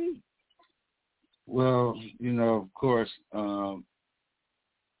games of the week. Well, you know, of course, the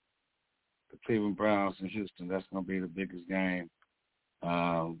Cleveland Browns in Houston, that's going to be the biggest game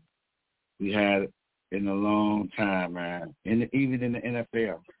we had in a long time, man, even in the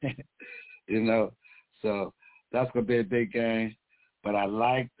NFL, you know. So that's going to be a big game. But I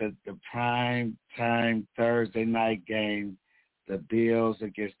like the prime time Thursday night game, the Bills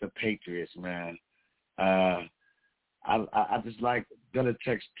against the Patriots, man. I just like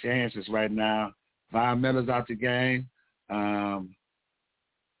Belichick's chances right now. Von Miller's out the game.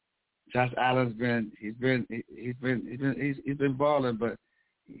 Josh Allen's been balling, but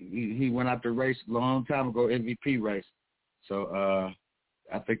he went out the race a long time ago, MVP race. So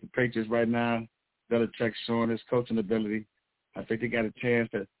I think the Patriots right now, Belichick's showing his coaching ability. I think they got a chance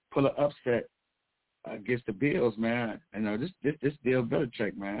to pull an upset against the Bills, man. You know, this Bill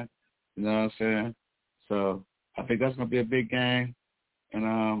Belichick, man. You know what I'm saying? So I think that's going to be a big game. And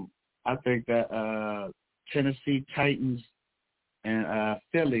I think that Tennessee Titans and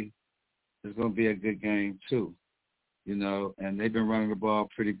Philly is going to be a good game too. And they've been running the ball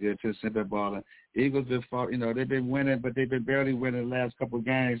pretty good too since they're balling. Eagles have fought, they've been winning, but they've been barely winning the last couple of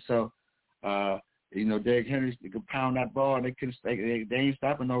games. So, Derrick Henry could pound that ball, and they ain't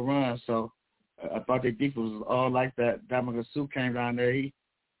stopping no run. So, I thought their defense was all like that. Dominic Sue came down there. He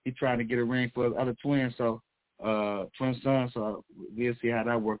trying to get a ring for his other twin, twin son. So we'll see how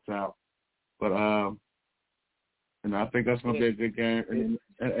that works out. But I think that's going to be a good game.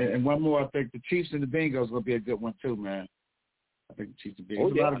 And one more, I think the Chiefs and the Bengals will be a good one too, man. I think the Chiefs and the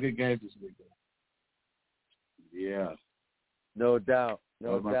Bengals. A lot of good games this week. Yeah. No doubt.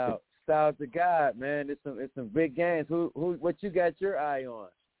 No doubt. Styles to God, man. It's some big games. What you got your eye on?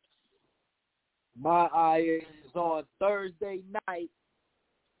 My eye is on Thursday night,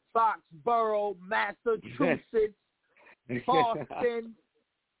 Foxborough, Massachusetts, Boston.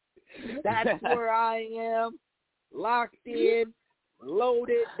 That's where I am. Locked in,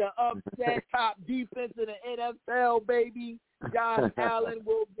 loaded, the upset, top defense in the NFL, baby. Josh Allen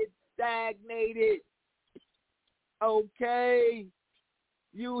will get stagnated. Okay.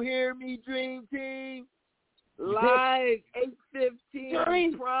 You hear me, Dream Team? Live,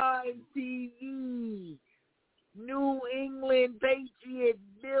 8:15, Prime TV. New England Patriots,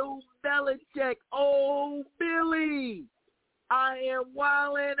 Bill Belichick. Oh, Billy, I am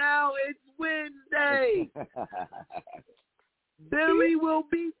wilding out. It's Wednesday. Billy will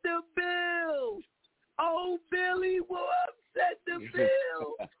beat the Bills. Oh, Billy will upset the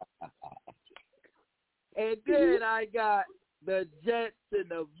Bills. And then I got the Jets and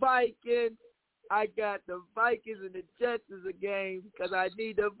the Vikings. I got the Vikings and the Jets as a game because I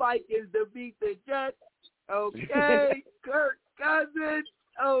need the Vikings to beat the Jets. Okay. Kirk Cousins.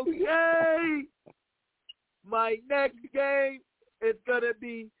 Okay. My next game is going to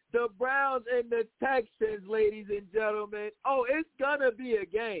be the Browns and the Texans, ladies and gentlemen. Oh, it's going to be a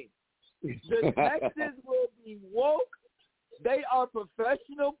game. The Texans will be woke. They are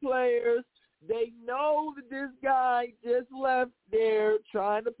professional players. They know that this guy just left there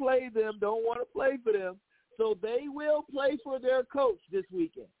trying to play them, don't want to play for them. So they will play for their coach this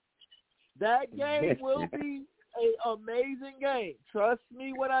weekend. That game will be an amazing game. Trust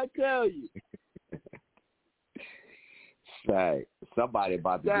me when I tell you. Say, somebody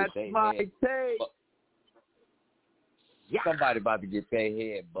about to That's get their my head. take. Somebody about to get their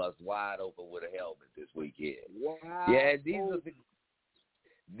head bust wide open with a helmet this weekend. Wow. Yeah,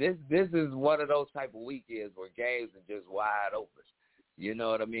 this is one of those type of weekends where games are just wide open. You know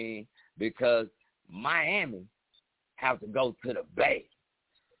what I mean? Because Miami have to go to the Bay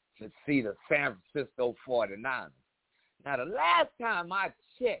to see the San Francisco 49ers. Now, the last time I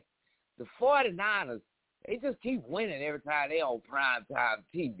checked, the 49ers, they just keep winning every time they on primetime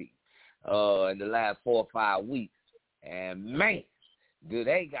TV in the last 4 or 5 weeks. And, man, do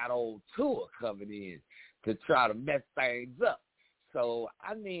they got old Tua coming in to try to mess things up. So,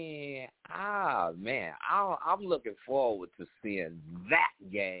 I mean, man, I'm looking forward to seeing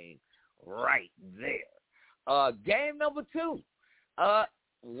that game right there. Game number 2,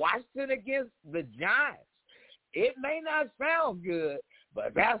 Washington against the Giants. It may not sound good,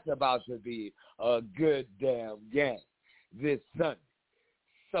 but that's about to be a good damn game this Sunday.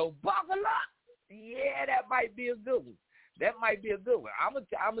 So buckle up. Yeah, that might be a good one. I'm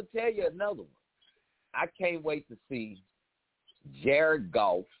gonna tell you another one. I can't wait to see Jared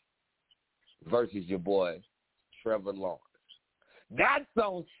Goff versus your boy Trevor Lawrence. That's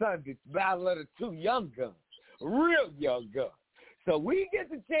on Sunday, Battle of the Two Young Guns, real young guns. So we get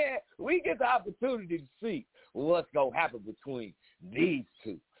the opportunity to see what's going to happen between these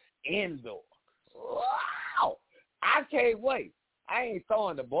two indoor. Wow! I can't wait. I ain't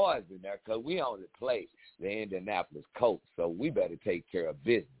throwing the boys in there because we only play the Indianapolis Colts, so we better take care of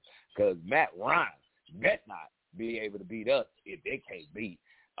business because Matt Ryan better not be able to beat us if they can't beat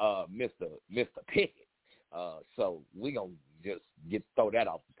Mr. Pickett. So we going to just throw that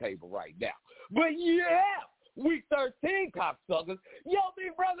off the table right now. But, yeah, week 13, cocksuckers. Yo,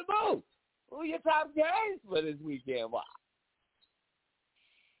 big brother Boo, who your top games for this weekend? Why?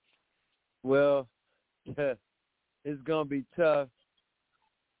 Well, it's going to be tough,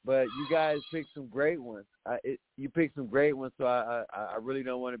 but you guys picked some great ones. You picked some great ones, so I really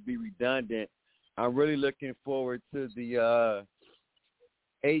don't want to be redundant. I'm really looking forward to the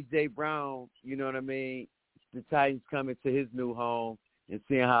A.J. Brown, you know what I mean, the Titans coming to his new home and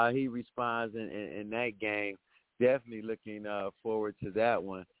seeing how he responds in that game. Definitely looking forward to that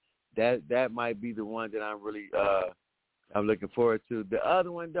one. That might be the one that I'm looking forward to. The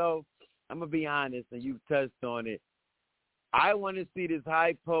other one, though, I'm going to be honest, and you've touched on it. I want to see this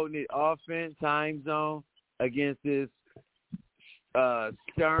high-potent offense time zone against this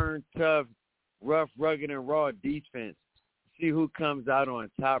stern, tough, rough, rugged, and raw defense. See who comes out on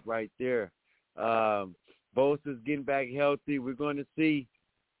top right there. Bosa's getting back healthy. We're going to see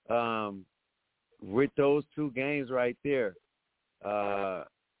with those two games right there.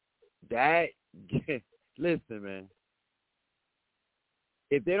 Listen, man.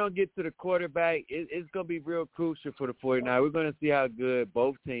 If they don't get to the quarterback, it's going to be real crucial for the 49ers. We're going to see how good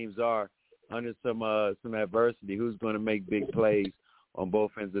both teams are under some adversity, who's going to make big plays on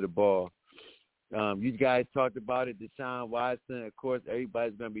both ends of the ball. You guys talked about it, Deshaun Watson. Of course,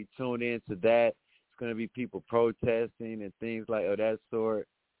 everybody's going to be tuned in to that. It's going to be people protesting and things like that sort.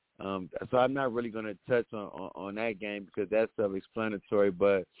 So I'm not really going to touch on that game because that's self-explanatory.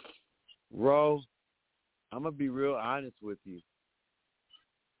 But, Ro, I'm going to be real honest with you.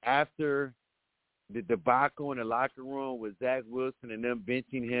 After the debacle in the locker room with Zach Wilson and them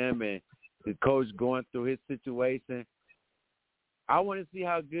benching him and the coach going through his situation, I want to see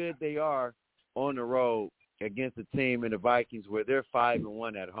how good they are on the road against a team in the Vikings where they're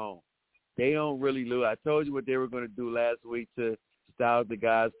 5-1 at home. They don't really lose. I told you what they were going to do last week to style the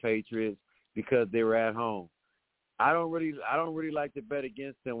guys, Patriots, because they were at home. I don't really like to bet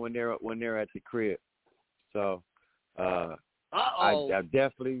against them when they're at the crib. So I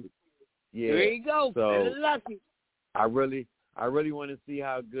definitely, yeah. There you go. So lucky. I really want to see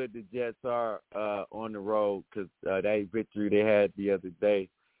how good the Jets are on the road because that victory they had the other day,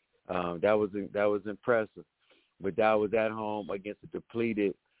 that was impressive. But that was at home against a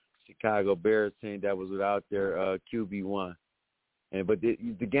depleted Chicago Bears team that was without their QB1. But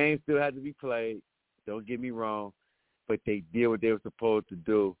the game still had to be played. Don't get me wrong, but they did what they were supposed to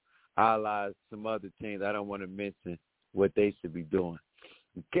do. A la some other teams, I don't want to mention what they should be doing.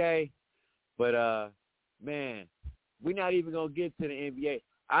 Okay? But, man, we're not even going to get to the NBA.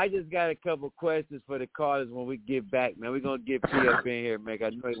 I just got a couple questions for the callers when we get back, man. We're going to get P up in here, man. I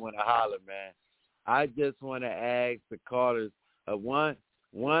know you want to holler, man. I just want to ask the callers one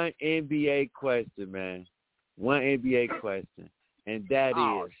NBA question, man. One NBA question. And that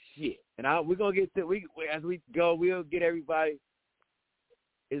is, shit. And we're going to get to, as we go, we'll get everybody.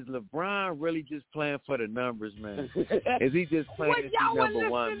 Is LeBron really just playing for the numbers, man? Is he just playing to be number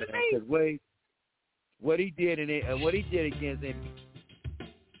one, man? Because what he did against him,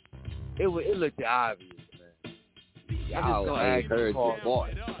 it looked obvious, man. Y'all ain't heard your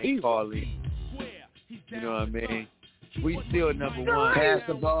boy. He's calling. You know what I mean? We still number one. Pass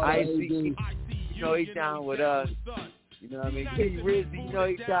the ball. You know he's down with us. You know what I mean? King Rizzy, you know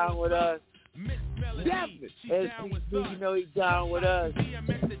he's down with us. SPC, you know he's down with us.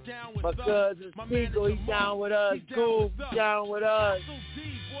 My cousin Spiegel, he's down with us. Goof, down with us.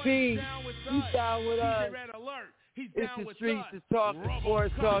 P, he's down with us. It's the Streets to Talk, the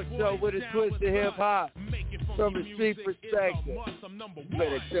sports talk show with a twist of hip-hop from a street perspective. You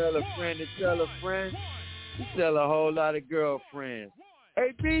better tell a friend to tell a friend to tell a whole lot of girlfriends.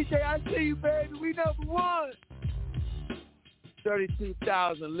 Hey, BJ, I see you, baby. We number one.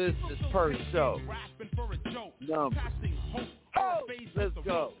 32,000 listeners per show. Numbers. Oh, let's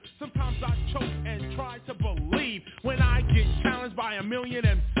go. Sometimes I choke and try to believe when I get challenged by a million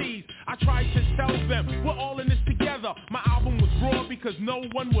MCs. I try to tell them we're all in this together. My album was raw because no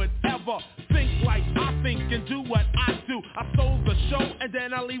one would ever think like I think and do what I do. I sold the show and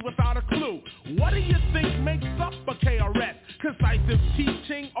then I leave without a clue. What do you think makes up a KRS? Concisive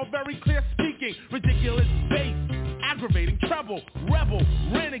teaching or very clear speaking? Ridiculous bass, aggravating treble, rebel,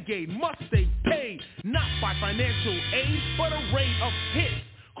 renegade, must stay paid. Not by financial aid, but a rate of hits,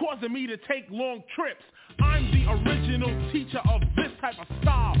 causing me to take long trips. I'm the original teacher of this type of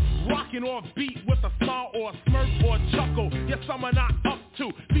style, rocking off beat with a smile or a smirk or a chuckle. Yes, some are not up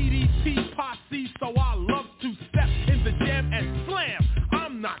to BDP posse, so I love to step in the jam and slam.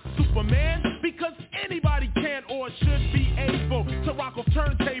 I'm not Superman, because anybody can or should be able to rock off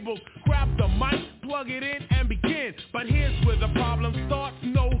turntables, grab the mic, plug it in, and begin. But here's where the problem starts,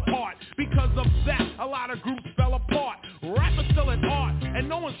 no heart. Because of that, a lot of groups fell apart. Rap is still an art, and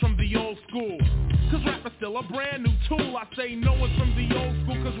no one's from the old school. Cause rap is still a brand new tool. I say no one's from the old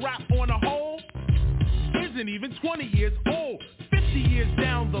school, cause rap on a whole isn't even 20 years old. 50 years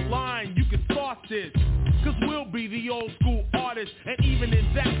down the line, you can start this, cause we'll be the old school artists. And even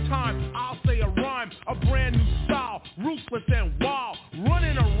in that time, I'll say a rhyme, a brand new style, ruthless and wild,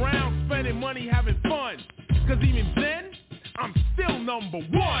 running around, spending money, having fun. Cause even then, I'm still number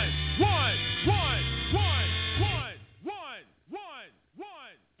one.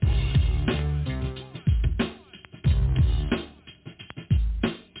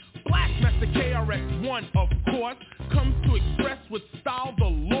 Blackmaster KRS-One, of course, comes to express with style the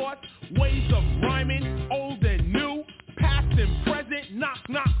Lord, ways of rhyming, old and new, past and present.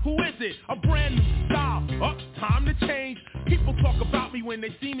 it, a brand new style. Time to change. People talk about me when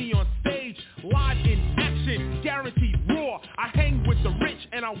they see me on stage. Live in action, guaranteed raw. I hang with the rich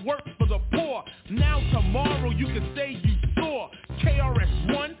and I work for the poor. Now tomorrow you can say you saw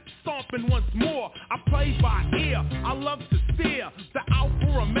KRS-One stomping once more. I play by ear, I love to steer the Alfa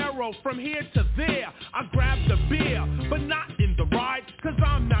Romero from here to there. I grab the beer, but not in the ride, cause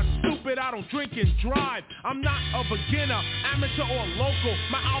I'm not stupid, I don't drink and drive. I'm not a beginner, amateur or local.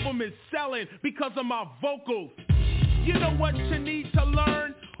 My album is selling because of my vocals. You know what you need to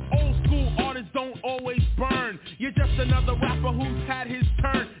learn? Old school artists don't always burn. You're just another rapper who's had his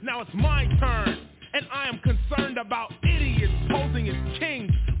turn. Now it's my turn. And I am concerned about idiots posing as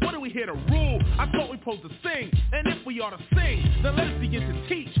kings. What are we here to rule? I thought we supposed to sing. And if we are to sing, then let us begin to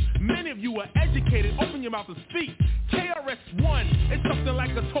teach. Many of you are educated. Open your mouth to speak. KRS-One is something like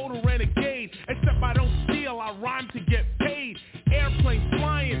a total renegade. Except I don't steal, I rhyme to get paid. Airplanes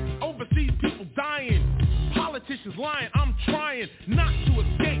flying, overseas people dying. Politicians lying, I'm trying not to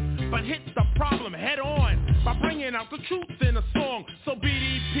escape, but hit the problem head on by bringing out the truth in a song. So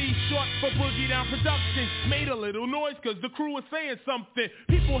BDP, short for Boogie Down Productions, made a little noise cause the crew was saying something.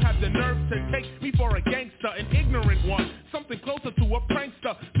 People have the nerve to take me for a gangster, an ignorant one, something closer to a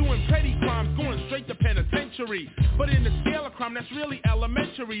prankster, doing petty crimes, going straight to penitentiary. But in the scale of crime, that's really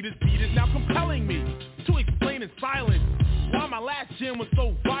elementary. This beat is now compelling me to explain in silence why my last gym was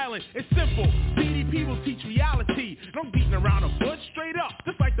so violent. It's simple, BDP will teach reality. No beating around a bush, straight up,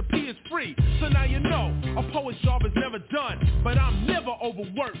 just like the P is free. So now you know, a poet's job is never done. But I'm never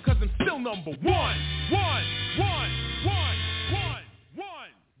overworked, cause I'm still number one.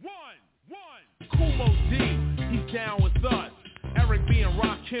 Kumo D, he's down with us. Eric B and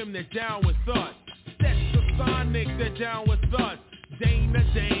Rakim, they're down with us. Sonic, they're down with us. Dana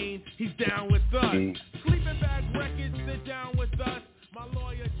Dane, he's down with us. Sleeping Bag Records, they're down with us. My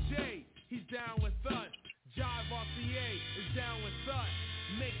lawyer Jay, he's down with us. Jive RCA is down with us.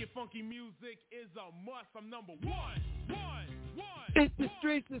 Making funky music is a must. I'm number one. It's the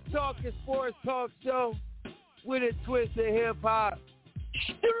Streets is Talking Sports Talk Show with a twist of hip hop.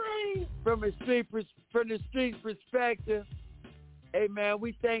 From the street perspective. Hey man,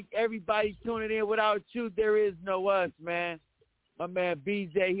 we thank everybody tuning in. Without you, there is no us, man. My man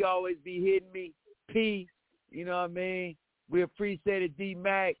BJ, he always be hitting me. P, you know what I mean? We appreciate it,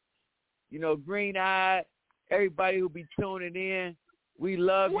 D-Mac. You know, Green Eye, everybody who be tuning in. We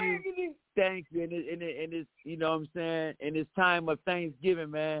love you. Thank you. And this, you know what I'm saying? In this time of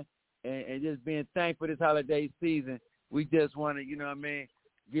Thanksgiving, man, and just being thankful this holiday season, we just want to, you know what I mean,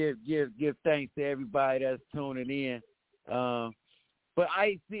 give thanks to everybody that's tuning in. But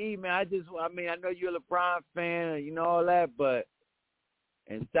ICE, man, I know you're a LeBron fan, you know all that, but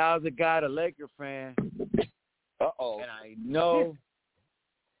and Styles a guy, a Laker fan. Uh-oh. And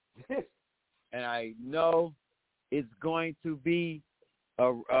I know it's going to be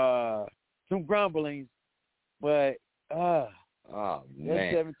some grumblings, but man,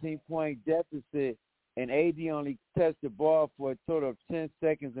 17-point deficit, and AD only touched the ball for a total of 10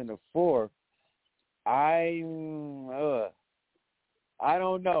 seconds in the fourth. I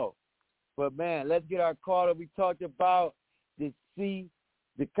don't know. But, man, let's get our caller. We talked about the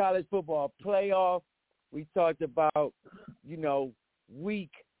college football playoff. We talked about, you know,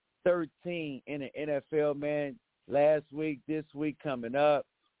 week 13 in the NFL, man. Last week, this week coming up.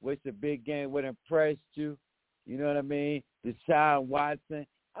 Which the big game would impress you. You know what I mean? Deshaun Watson.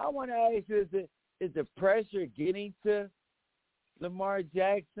 I want to ask you, is the pressure getting to Lamar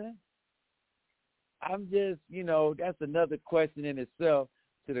Jackson? I'm just, you know, that's another question in itself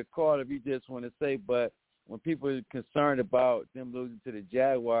to the caller if you just want to say. But when people are concerned about them losing to the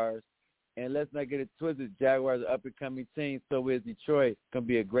Jaguars, and let's not get it twisted, the Jaguars are up-and-coming teams, so is Detroit. It's going to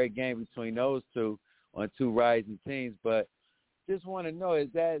be a great game between those two on two rising teams. But just want to know, is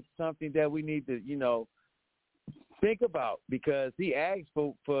that something that we need to, you know, think about? Because he asked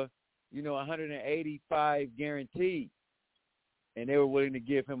for you know, 185 guaranteed, and they were willing to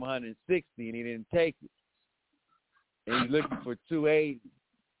give him 160, and he didn't take it. And he's looking for 280.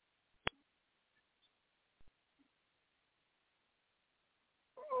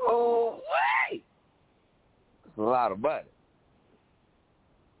 Oh, wait! That's a lot of money.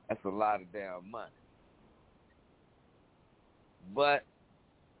 That's a lot of damn money. But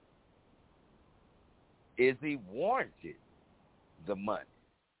is he warranted the money?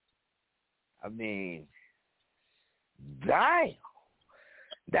 I mean, damn.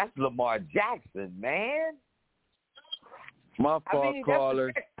 That's Lamar Jackson, man. My fault,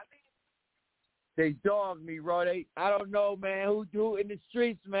 caller. They dog me, bro. I don't know, man, who do in the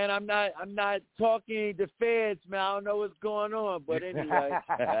streets, man. I'm not talking the feds, man. I don't know what's going on, but anyway.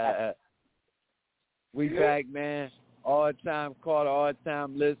 We back, man. All-time caller,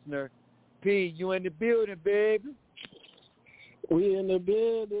 all-time listener. P, you in the building, baby? We in the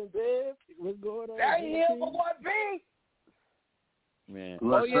building, babe. What's going on? Damn, my boy P. Man.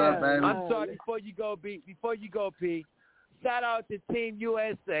 What's up, baby? I'm sorry, before you go, P, shout out to Team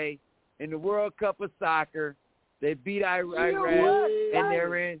USA in the World Cup of Soccer. They beat Iraq, and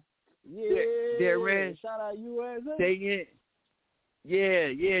they're in. Shout out USA. They in.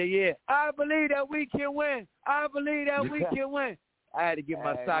 Yeah. I believe that we can win. I had to get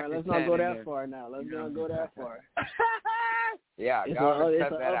my soccer. Let's not go that far now. Let's not go that far. Yeah, it's God, an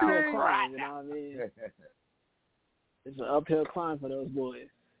cut that uphill out. climb, you know what I mean? It's an uphill climb for those boys.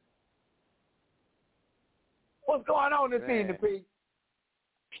 What's going on this evening, P?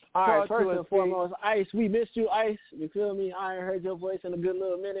 All right, first and foremost, Ice, we missed you, Ice. You feel me? I ain't heard your voice in a good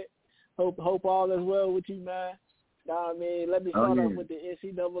little minute. Hope all is well with you, man. You know what I mean? Let me start off with the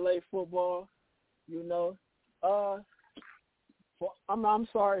NCAA football. You know, I'm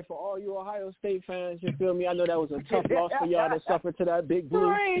sorry for all you Ohio State fans. You feel me? I know that was a tough loss for y'all to suffer to that big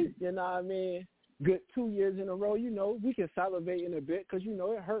blue. You know what I mean? Good 2 years in a row. You know, we can salivate in a bit because, you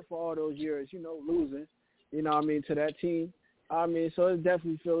know, it hurt for all those years, you know, losing, you know what I mean, to that team. I mean, so it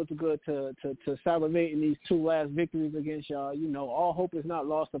definitely feels good to salivate in these two last victories against y'all. You know, all hope is not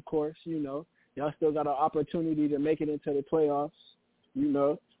lost, of course. You know, y'all still got an opportunity to make it into the playoffs, you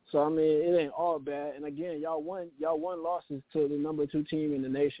know. So, I mean, it ain't all bad. And, again, y'all won losses to the number 2 team in the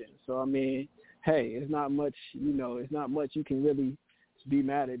nation. So, I mean, hey, it's not much, you know, you can really be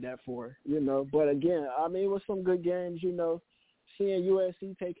mad at that for, you know. But, again, I mean, it was some good games, you know. Seeing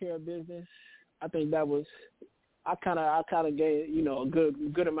USC take care of business, I think that was – I kind of gave, you know, a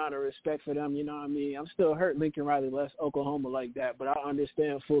good amount of respect for them, you know what I mean? I'm still hurt Lincoln Riley left Oklahoma like that, but I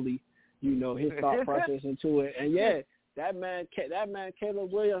understand fully, you know, his thought process into it. And, yeah, that man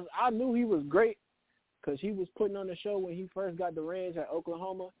Caleb Williams, I knew he was great because he was putting on the show when he first got the reins at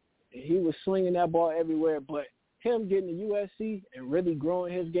Oklahoma, and he was slinging that ball everywhere. But him getting to USC and really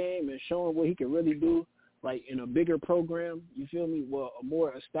growing his game and showing what he can really do, like in a bigger program, you feel me? Well, a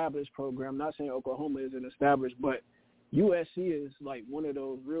more established program. Not saying Oklahoma isn't established, but USC is like one of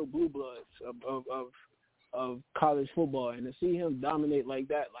those real blue bloods of college football. And to see him dominate like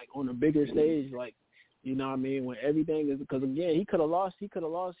that, like on a bigger stage, like, you know what I mean, when everything is – because, again, he could have lost. His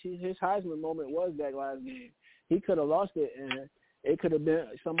Heisman moment was that last game. He could have lost it, and it could have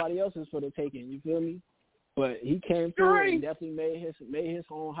been somebody else's for the taking, you feel me? But he came through and definitely made his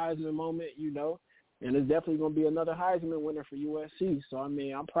own Heisman moment, you know. And it's definitely going to be another Heisman winner for USC. So, I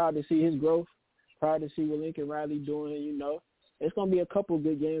mean, I'm proud to see his growth, proud to see what Lincoln Riley doing, you know. It's going to be a couple of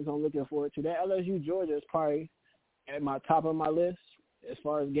good games I'm looking forward to. That LSU-Georgia is probably at my top of my list as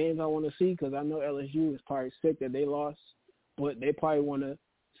far as games I want to see because I know LSU is probably sick that they lost. But they probably want to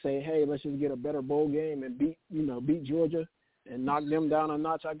say, hey, let's just get a better bowl game and beat Georgia and knock them down a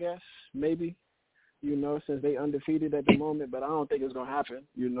notch, I guess, maybe, you know, since they undefeated at the moment. But I don't think it's going to happen,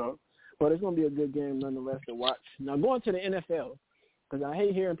 you know. But it's going to be a good game nonetheless to watch. Now, going to the NFL, because I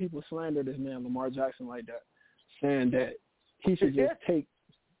hate hearing people slander this man, Lamar Jackson, like that, saying that he should just take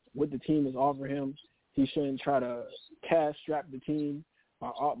what the team is offering him. He shouldn't try to cash strap the team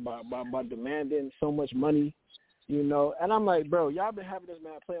by demanding so much money, you know. And I'm like, bro, y'all been having this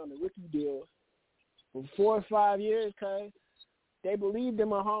man play on the rookie deal for 4 or 5 years, cuz they believed in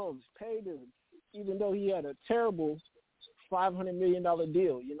Mahomes, paid him, even though he had a terrible $500 million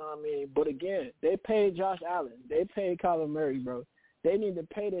deal, you know what I mean? But again, they paid Josh Allen. They paid Kyler Murray, bro. They need to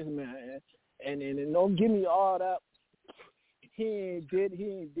pay this man. And don't give me all that. He ain't did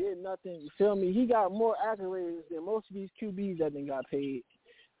nothing. You feel me? He got more accolades than most of these QBs that then got paid.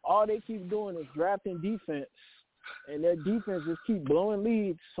 All they keep doing is drafting defense, and their defense just keep blowing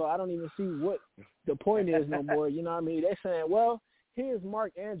leads, so I don't even see what the point is no more. You know what I mean? They're saying, well, here's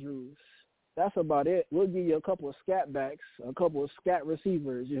Mark Andrews. That's about it. We'll give you a couple of scat backs, a couple of scat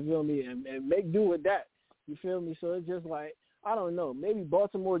receivers, you feel me, and make do with that. You feel me? So it's just like, I don't know. Maybe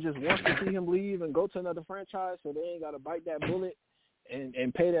Baltimore just wants to see him leave and go to another franchise so they ain't got to bite that bullet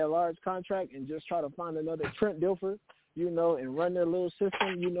and pay that large contract and just try to find another Trent Dilfer, you know, and run their little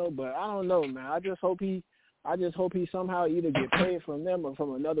system, you know. But I don't know, man. I just hope he somehow either get paid from them or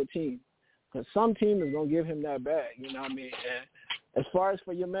from another team, because some team is going to give him that bag, you know what I mean? And as far as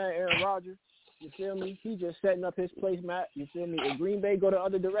for your man Aaron Rodgers, you feel me? He just setting up his placemat. You feel me? If Green Bay go the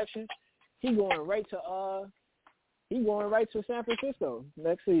other direction, he going right to San Francisco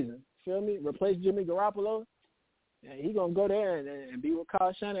next season. Feel me? Replace Jimmy Garoppolo, and he gonna go there and be with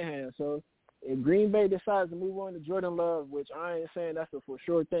Kyle Shanahan. So if Green Bay decides to move on to Jordan Love, which I ain't saying that's a for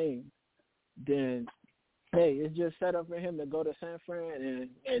sure thing, then hey, it's just set up for him to go to San Fran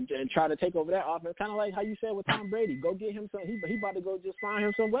and try to take over that offense. Kind of like how you said with Tom Brady. Go get him some. He about to go just find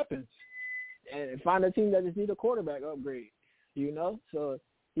him some weapons and find a team that just need a quarterback upgrade. You know, so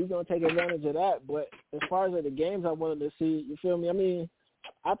he's gonna take advantage of that. But as far as the games I wanted to see, you feel me? I mean,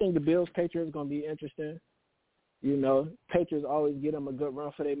 I think the Bills-Patriots gonna be interesting. You know, Patriots always get them a good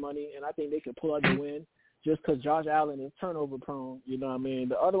run for their money, and I think they could pull out the win just because Josh Allen is turnover prone. You know what I mean?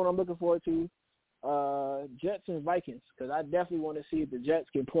 The other one I'm looking forward to, Jets and Vikings, because I definitely want to see if the Jets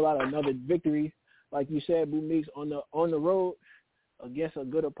can pull out another victory, like you said, Boo Meeks, on the road against a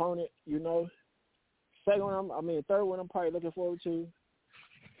good opponent. You know, third one I'm probably looking forward to.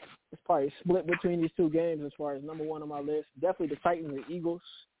 It's probably split between these two games as far as number one on my list. Definitely the Titans and Eagles,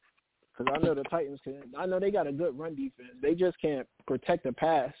 because I know the Titans I know they got a good run defense. They just can't protect the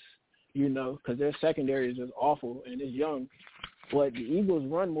pass, you know, because their secondary is just awful and it's young. But the Eagles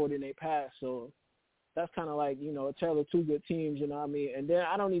run more than they pass, so that's kind of like, you know, a tale of two good teams, you know what I mean? And then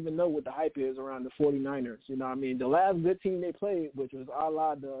I don't even know what the hype is around the 49ers, you know what I mean? The last good team they played, which was a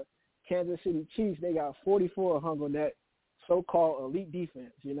la the Kansas City Chiefs, they got 44 hung on that so-called elite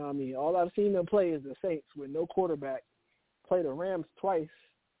defense, you know what I mean? All I've seen them play is the Saints with no quarterback, play the Rams twice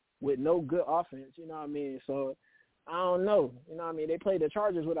with no good offense, you know what I mean? So I don't know, you know what I mean? They played the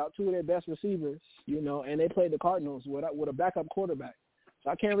Chargers without two of their best receivers, you know, and they played the Cardinals with a backup quarterback. So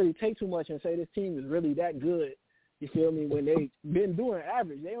I can't really take too much and say this team is really that good, you feel me, when they've been doing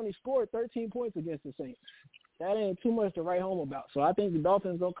average. They only scored 13 points against the Saints. That ain't too much to write home about. So I think the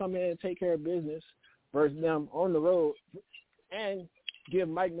Dolphins going to come in and take care of business versus them on the road and give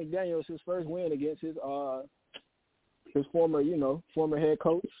Mike McDaniels his first win against his former, you know, former head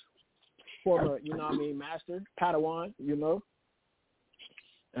coach, former, you know what I mean, master, Padawan, you know.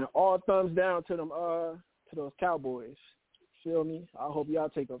 And all thumbs down to them, to those Cowboys. Feel me? I hope y'all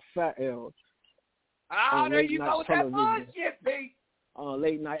take a fat L. There you go with that bullshit, Pete.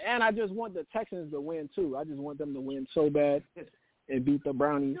 Late night. And I just want the Texans to win, too. I just want them to win so bad and beat the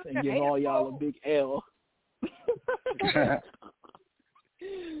Brownies and give all y'all a big L.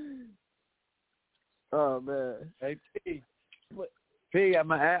 Oh, man. Hey, P, I'm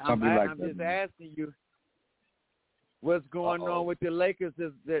just asking you, what's going on with the Lakers?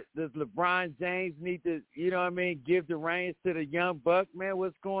 Does LeBron James need to, you know what I mean, give the reins to the young buck, man?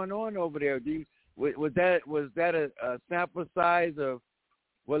 What's going on over there? Was that a sample size of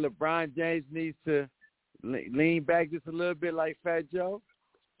what LeBron James needs to lean back just a little bit like Fat Joe?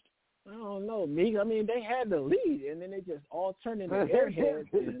 I don't know, Meek. I mean, they had the lead, and then they just all turned into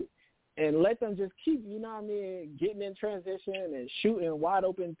airheads and let them just keep, you know what I mean, getting in transition and shooting wide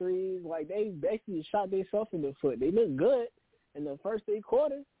open threes. Like, they basically shot themselves in the foot. They looked good in the first 3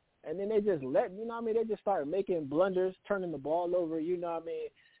 quarters, and then they just let, you know what I mean, they just started making blunders, turning the ball over, you know what I mean.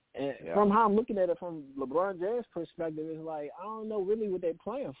 And from how I'm looking at it from LeBron James' perspective, it's like, I don't know really what they're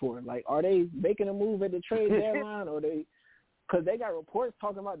playing for. Like, are they making a move at the trade deadline, or they – because they got reports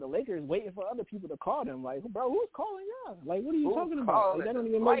talking about the Lakers waiting for other people to call them. Like, bro, who's calling y'all? Like, what are you talking about? Like, that don't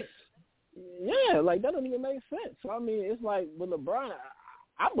even make that don't even make sense. So, I mean, it's like with LeBron,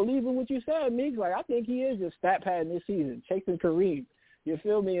 I believe in what you said, Meeks. Like, I think he is just stat padding this season, chasing Kareem. You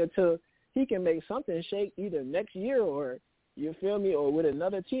feel me? Until he can make something shake either next year or, you feel me, or with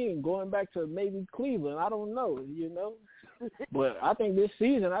another team going back to maybe Cleveland. I don't know, you know. But I think this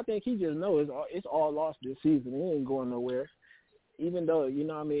season, I think he just knows it's all lost this season. He ain't going nowhere. Even though, you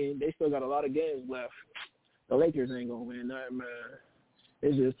know what I mean, they still got a lot of games left. The Lakers ain't going to win nothing, man.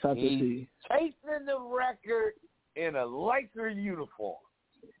 It's just tough to see. Chasing the record in a Laker uniform.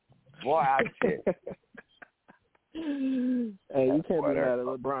 Boy, I tell you. Hey, you can't be mad at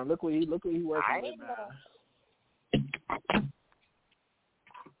LeBron. Look what he working with, man.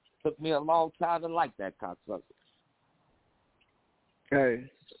 Took me a long time to like that cocksucker. Hey.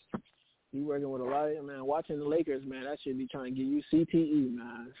 You working with a lot of, man, watching the Lakers, man, that should be trying to give you CTE,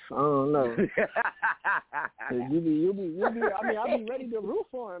 man. I don't know. You'll be, I mean, I'll be ready to root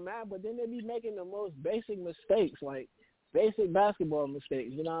for him, man, but then they be making the most basic mistakes, like basic basketball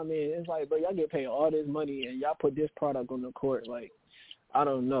mistakes, you know what I mean? It's like, bro, y'all get paid all this money and y'all put this product on the court. Like, I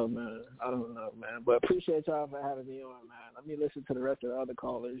don't know, man. But appreciate y'all for having me on, man. Let me listen to the rest of the other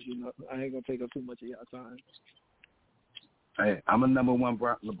callers, you know. I ain't going to take up too much of y'all time. Hey, I'm a number one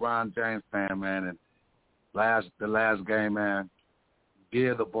LeBron James fan, man, and the last game, man,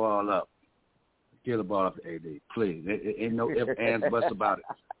 give the ball up. Give the ball up to AD, please. Ain't no ifs, ands, buts about it.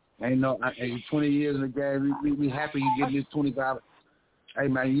 Ain't 20 years in the game, we happy you getting this 25. Hey,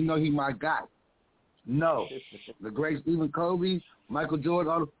 man, you know he my guy. No. The great Stephen Kobe, Michael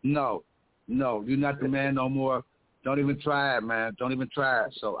Jordan, no. No, you're not the man no more. Don't even try it, man. Don't even try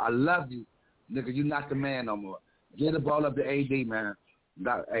it. So I love you, nigga. You're not the man no more. Get the ball up to AD, man.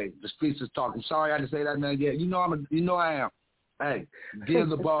 Hey, the streets is talking. Sorry I had to say that, man. Yeah, you know I am. Hey, give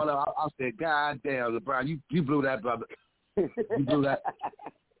the ball up. I said, God damn, LeBron, you blew that, brother. You blew that.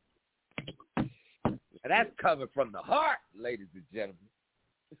 And that's coming from the heart, ladies and gentlemen.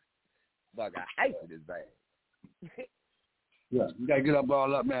 Fuck, I hate this bad. Yeah, you got to get that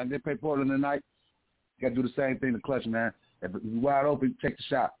ball up, man. They play Portland tonight. You got to do the same thing to clutch, man. If you're wide open, take the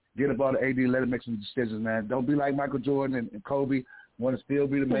shot. Get the ball to AD, let him make some decisions, man. Don't be like Michael Jordan and Kobe. Want to still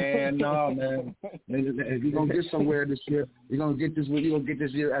be the man? No, man. If you're gonna get somewhere this year, you're gonna get this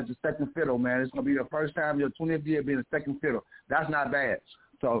year as the second fiddle, man. It's gonna be the first time your 20th year being a second fiddle. That's not bad.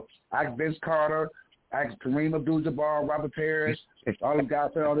 So ask Vince Carter, ask Kareem Abdul-Jabbar, Robert Parrish, all them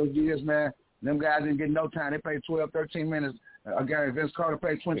guys played all those years, man. Them guys didn't get no time. They played 12, 13 minutes. Again, Vince Carter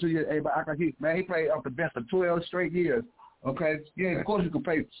played 22 years. Everybody act like he played off the bench for 12 straight years. Okay, yeah, of course you can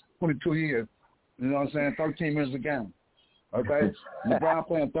play 22 years. You know what I'm saying? 13 minutes a game. Okay, LeBron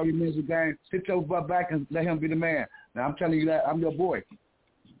playing 30 minutes a game. Sit your butt back and let him be the man. Now I'm telling you that I'm your boy.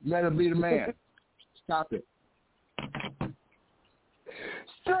 Let him be the man. Stop it.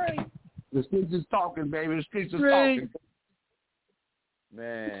 Straight. The streets is talking, baby. The streets is talking.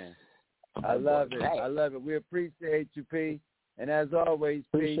 Man, I love it. I love it. We appreciate you, P. And as always,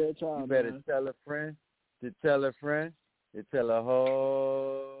 P, you better tell a friend to tell a friend to tell a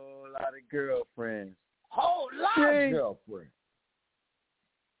whole lot of girlfriends. Whole lot of girlfriends.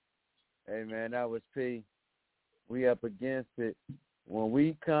 Hey, man, that was P. We up against it. When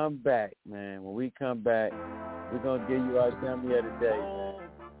we come back, man, we're going to give you our dummy of the day, man.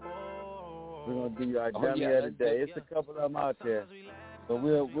 We're going to give you our dummy of the day. It's a couple of them out there. But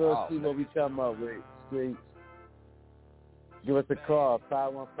we'll see what we come up with. Streets. Give us a call,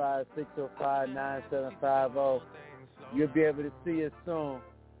 515-605-9750. You'll be able to see us soon.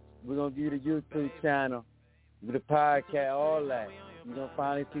 We're going to give you the YouTube channel, the podcast, all that. You're going to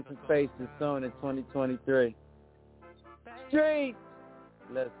finally see some faces soon in 2023. Street!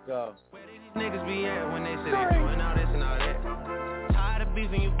 Let's go. Niggas be at when they say they doing all this and all that. Tired of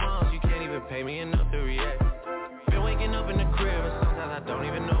beefing you bums, you can't even pay me enough to react. Been waking up in the crib and sometimes I don't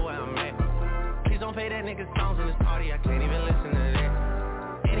even know where I'm at. Please don't play that nigga songs in this party, I can't even listen to that.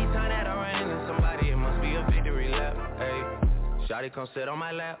 Anytime that I run into somebody, it must be a victory lap. Hey, shawty come sit on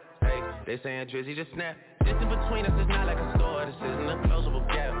my lap. Hey, they saying Drizzy just snap. Distance between us is not like a store, this isn't a closable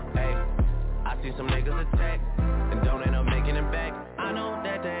gap. Hey, I see some niggas attack and don't end up making it back. I know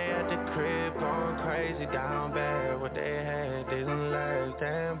that they at the crib going crazy down bad. What they had didn't last,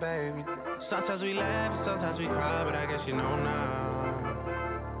 damn baby. Sometimes we laugh and sometimes we cry, but I guess you know now.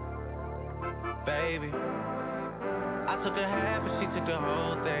 Baby, I took a half and she took the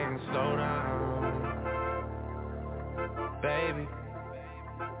whole thing. Slow down, baby.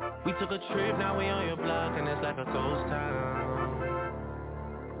 We took a trip, now we on your block and it's like a ghost town.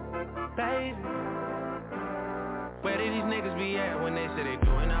 Baby, where did these niggas be at when they say they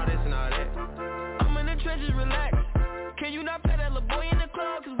doing all this and all that? I'm in the trenches, relax. Can you not play that little boy in the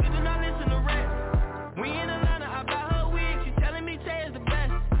club? Cause we do not listen to rap. We in Atlanta, I buy her wig, she telling me Tay is the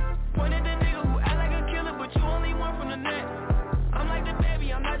best. Pointed the nigga who act like a killer, but you only one from the net. I'm like the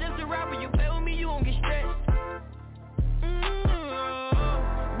baby, I'm not just a rapper. You play with me, you won't get stretched.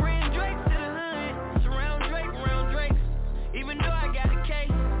 Bring Drake to the hood, surround Drake, around Drake. Even though I got a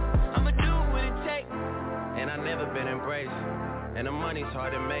case, I'ma do what it takes. And I never been embraced, and the money's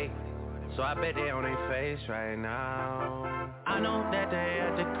hard to make. So I bet they on their face right now. I know that they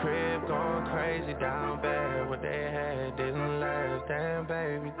at the crib going crazy down bad. What they had didn't last, damn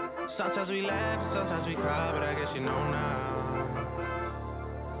baby. Sometimes we laugh and sometimes we cry, but I guess you know now.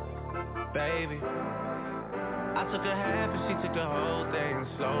 Baby, I took a half and she took the whole thing.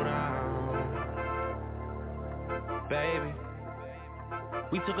 Slow down, baby.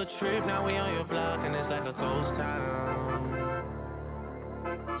 We took a trip, now we on your block and it's like a ghost town.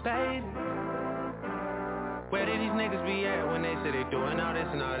 Baby, where did these niggas be at when they say they doing all this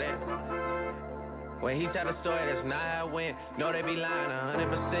and all that? When he tell the story, that's not how it went. No, they be lying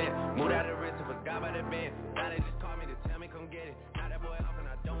 100%. Moved out of the wrist and forgot about the bend. Now they just call me to tell me come get it. Now that boy off and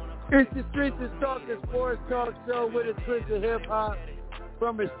I don't wanna call. It's the Streets is Talking Sports Talk Show with a twist of hip hop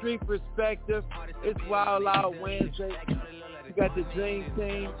from a street perspective. It's Wild Out Wednesday. You got the Dream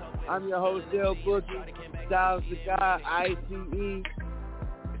Team. I'm your host, Del Boogie. Styles the Guy, ICE.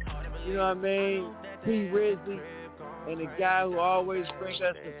 You know what I mean? P. Rizzy. And the guy who always brings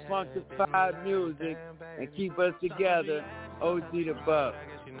us the funkified music and keep us together, OG the Buck.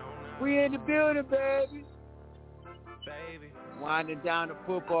 We in the building, baby. winding down the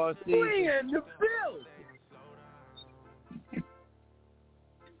football season. We in the building.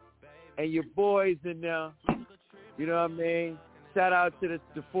 And your boys in there, you know what I mean? Shout out to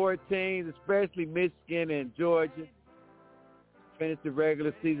the 4 teams, especially Michigan and Georgia. Finished the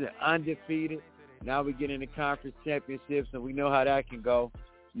regular season undefeated. Now we get into conference championships, and we know how that can go.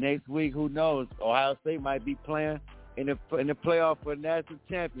 Next week, who knows? Ohio State might be playing in the playoff for the national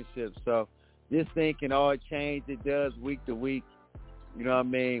championship. So this thing can all change. It does week to week. You know what I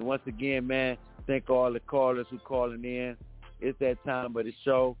mean? Once again, man, thank all the callers who calling in. It's that time of the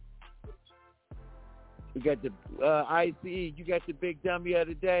show. We got the ICE. You got the big dummy of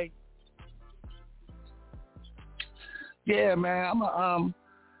the day. Yeah, man.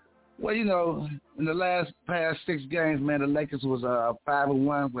 Well, you know, in the past 6 games, man, the Lakers was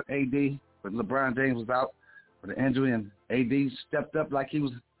 5-1 with AD, but LeBron James was out with an injury, and AD stepped up like he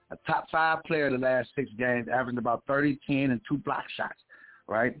was a top 5 player the last 6 games, averaging about 30, 10, and 2 block shots.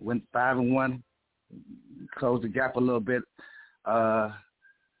 Right, went 5-1, closed the gap a little bit.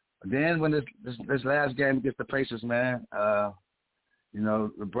 Then when this last game against the Pacers, man, you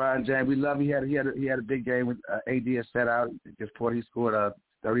know, LeBron James, we love him. He had a big game with AD set out against Portland. He scored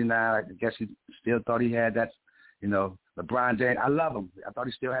 39. I guess he still thought he had that, you know, LeBron James. I love him. I thought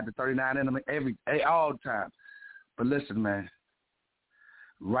he still had the 39 in him all the time. But listen, man,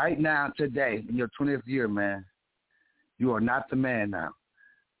 right now, today, in your 20th year, man, you are not the man now.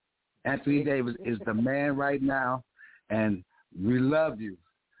 Anthony Davis is the man right now, and we love you.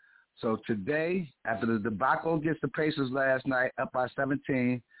 So today, after the debacle against the Pacers last night, up by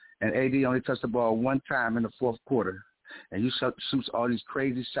 17, and AD only touched the ball 1 time in the 4th quarter, and you shoots all these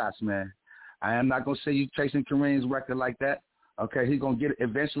crazy shots, man. I am not going to say you chasing Kareem's record like that. Okay, he's going to get it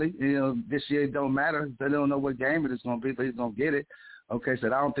eventually. You know, this year it don't matter. They don't know what game it is going to be, but he's going to get it. Okay, so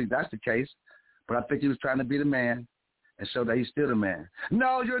I don't think that's the case. But I think he was trying to be the man and show that he's still the man.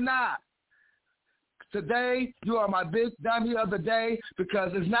 No, you're not. Today, you are my big dummy of the day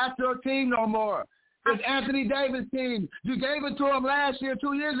because it's not your team no more. It's Anthony Davis' team. You gave it to him last year,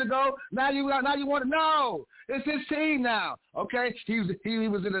 2 years ago. Now you want to know. It's his team now. Okay, he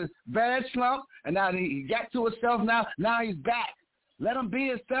was in a bad slump, and now he got to himself. Now he's back. Let him be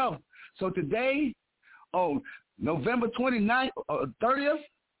himself. So today, on November 29th or 30th,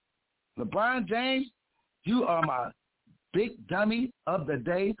 LeBron James, you are my big dummy of the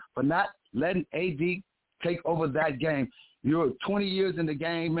day for not letting AD take over that game. You're 20 years in the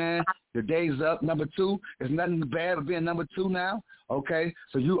game, man. Your day's up. Number 2. There's nothing bad about being number 2 now. Okay?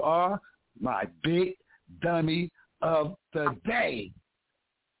 So you are my big dummy of the day.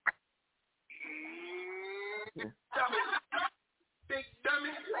 Big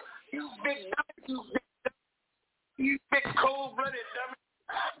dummy. You big dummy. You big cold-blooded dummy.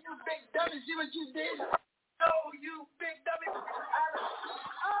 You big dummy. See what you did? Oh, you big dummy.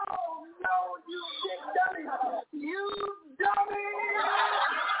 Oh, no, you big dummy. You dummy.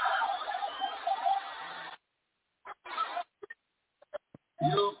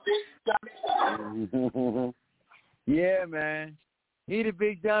 You big dummy. Yeah, man. He the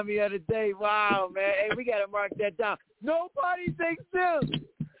big dummy of the day. Wow, man. Hey, we got to mark that down. Nobody thinks this.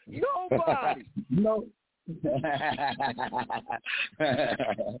 Nobody. No.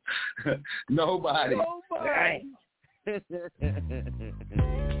 Nobody. Hey,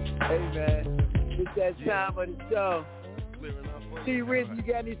 man. It's that time of the show. See, Rich, you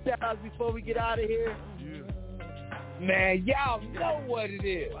got any shout-outs before we get out of here? Man, y'all know what it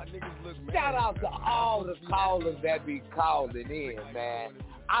is. Shout out to all the callers that be calling in, man.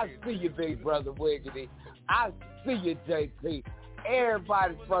 I see you, big brother Wiggity. I see you, JP.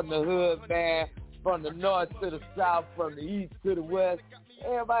 Everybody from the hood, man. From the north to the south, from the east to the west.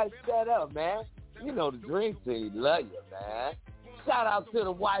 Everybody shut up, man. You know the Dream Team love you, man. Shout out to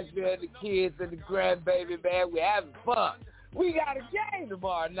the wife and the kids and the grandbaby, man. We're having fun. We got a game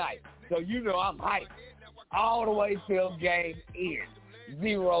tomorrow night, so you know I'm hyped. All the way till game ends.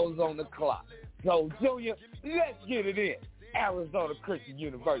 Zeros on the clock. So, Junior, let's get it in. Arizona Christian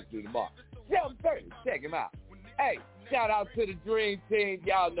University tomorrow. 7:30. Check him out. Hey, shout out to the Dream Team.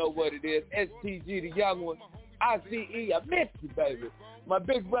 Y'all know what it is. STG, the young one. ICE, I miss you, baby. My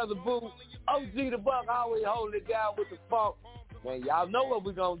big brother Boo. OG the Buck always holding it down with the funk. Man, y'all know what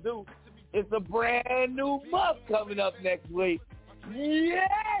we're going to do. It's a brand new month coming up next week. Yeah!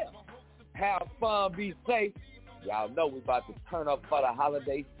 Have fun, be safe. Y'all know we're about to turn up for the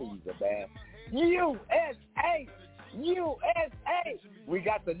holiday season, man. USA! USA! We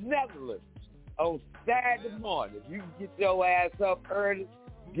got the Netherlands on Saturday morning. If you can get your ass up early,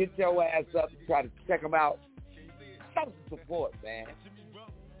 get your ass up and try to check them out. Show some support, man.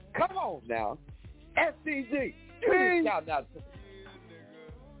 Come on now. STG,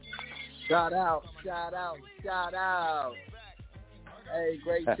 Shout out. Shout out. Hey,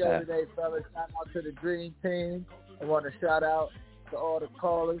 great show today, fellas. Shout out to the Dream Team. I want to shout out to all the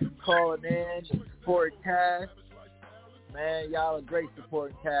callers calling in, the support cast. Man, y'all a great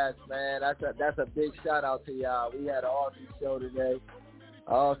supporting cast, man. That's a big shout out to y'all. We had an awesome show today.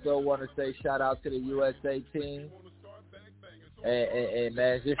 I also want to say shout out to the USA team. And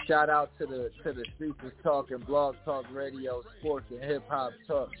man, just shout out to the Streets is Talk and Blog Talk Radio, Sports and Hip Hop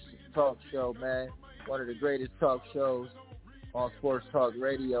talk show, man. One of the greatest talk shows on Sports Talk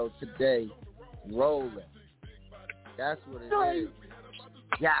Radio today. Rolling. That's what it is.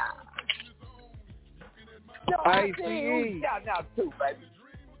 Yeah. I see. Shout out too, baby.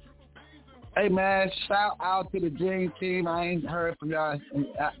 Hey man, shout out to the Dream Team. I ain't heard from y'all,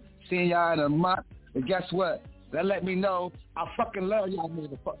 seen y'all in a month. But guess what? That let me know I fucking love y'all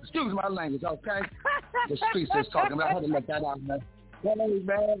motherfuckers. Excuse my language, okay? The Streets is Talking. I had to let that out, man. Hey,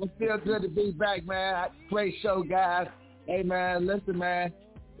 man, it feels good to be back, man. Great show, guys. Hey, man, listen, man.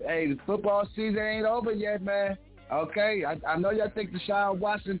 Hey, the football season ain't over yet, man. Okay? I know y'all think Deshaun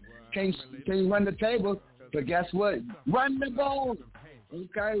Watson can't run the table, but guess what? Run the ball,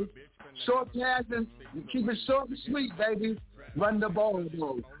 okay? Short passes, keep it short and sweet, baby. Run the ball,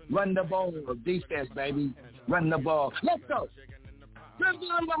 bro. Run the ball. Defense, baby. Run the ball. Let's go. Glenville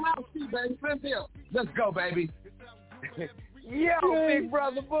the house, too, baby. Glenville. Let's go, baby. Yo, Big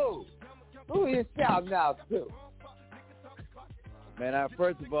Brother Boo. Who is shouting out to? Man,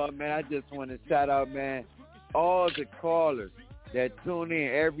 first of all, man, I just want to shout out, man, all the callers that tune in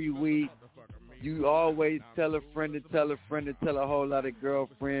every week. You always tell a friend to tell a friend to tell a whole lot of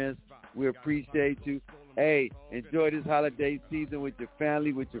girlfriends. We appreciate you. Hey, enjoy this holiday season with your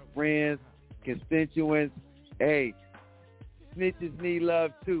family, with your friends, constituents. Hey, snitches need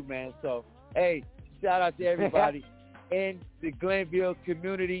love too, man. So, hey, shout out to everybody in the Glenville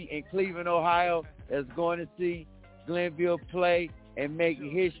community in Cleveland, Ohio, that's going to see Glenville play and make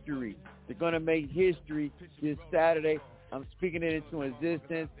history. They're going to make history this Saturday. I'm speaking it into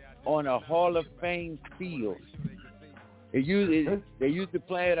existence on a Hall of Fame field. They used to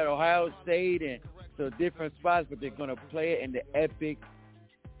play it at Ohio State and so different spots, but they're going to play it in the epic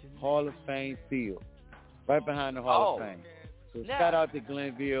Hall of Fame field, right behind the Hall of Fame. So shout out to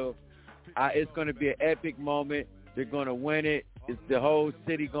Glenville. It's going to be an epic moment. They're going to win it. It's the whole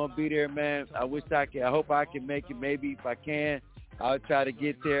city going to be there, man. I hope I can make it. Maybe if I can, I'll try to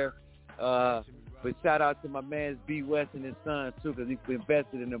get there. But shout out to my man B. West and his son, too, because he's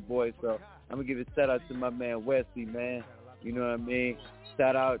invested in the boys. So I'm going to give a shout out to my man Wesley, man. You know what I mean?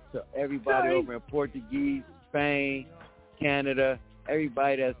 Shout out to everybody over in Portuguese, Spain, Canada,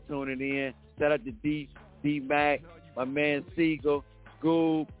 everybody that's tuning in. Shout out to D-Mac, my man Siegel,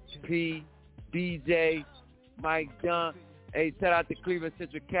 Goob, P, BJ, Mike Dunn. Hey, shout out to Cleveland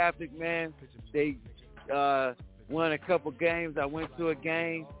Central Catholic, man. They won a couple games. I went to a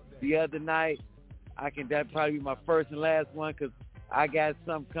game the other night. That'd probably be my first and last one because I got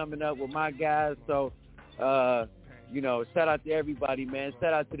something coming up with my guys. So, shout out to everybody, man.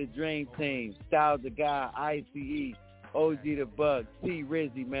 Shout out to the Dream Team, Styles the Guy, ICE, OG the Bug, T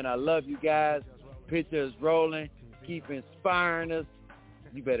Rizzy, man. I love you guys. Pictures rolling. Keep inspiring us.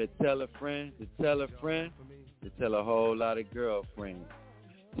 You better tell a friend to tell a friend to tell a whole lot of girlfriends.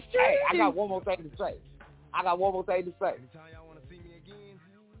 Hey, I got one more thing to say.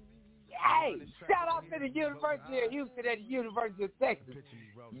 Hey, shout out to the University of Houston and the University of Texas.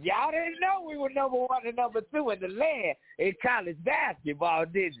 Y'all didn't know we were number 1 and number 2 in the land in college basketball,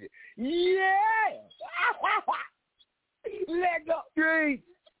 did you? Yeah! Let go. Streets.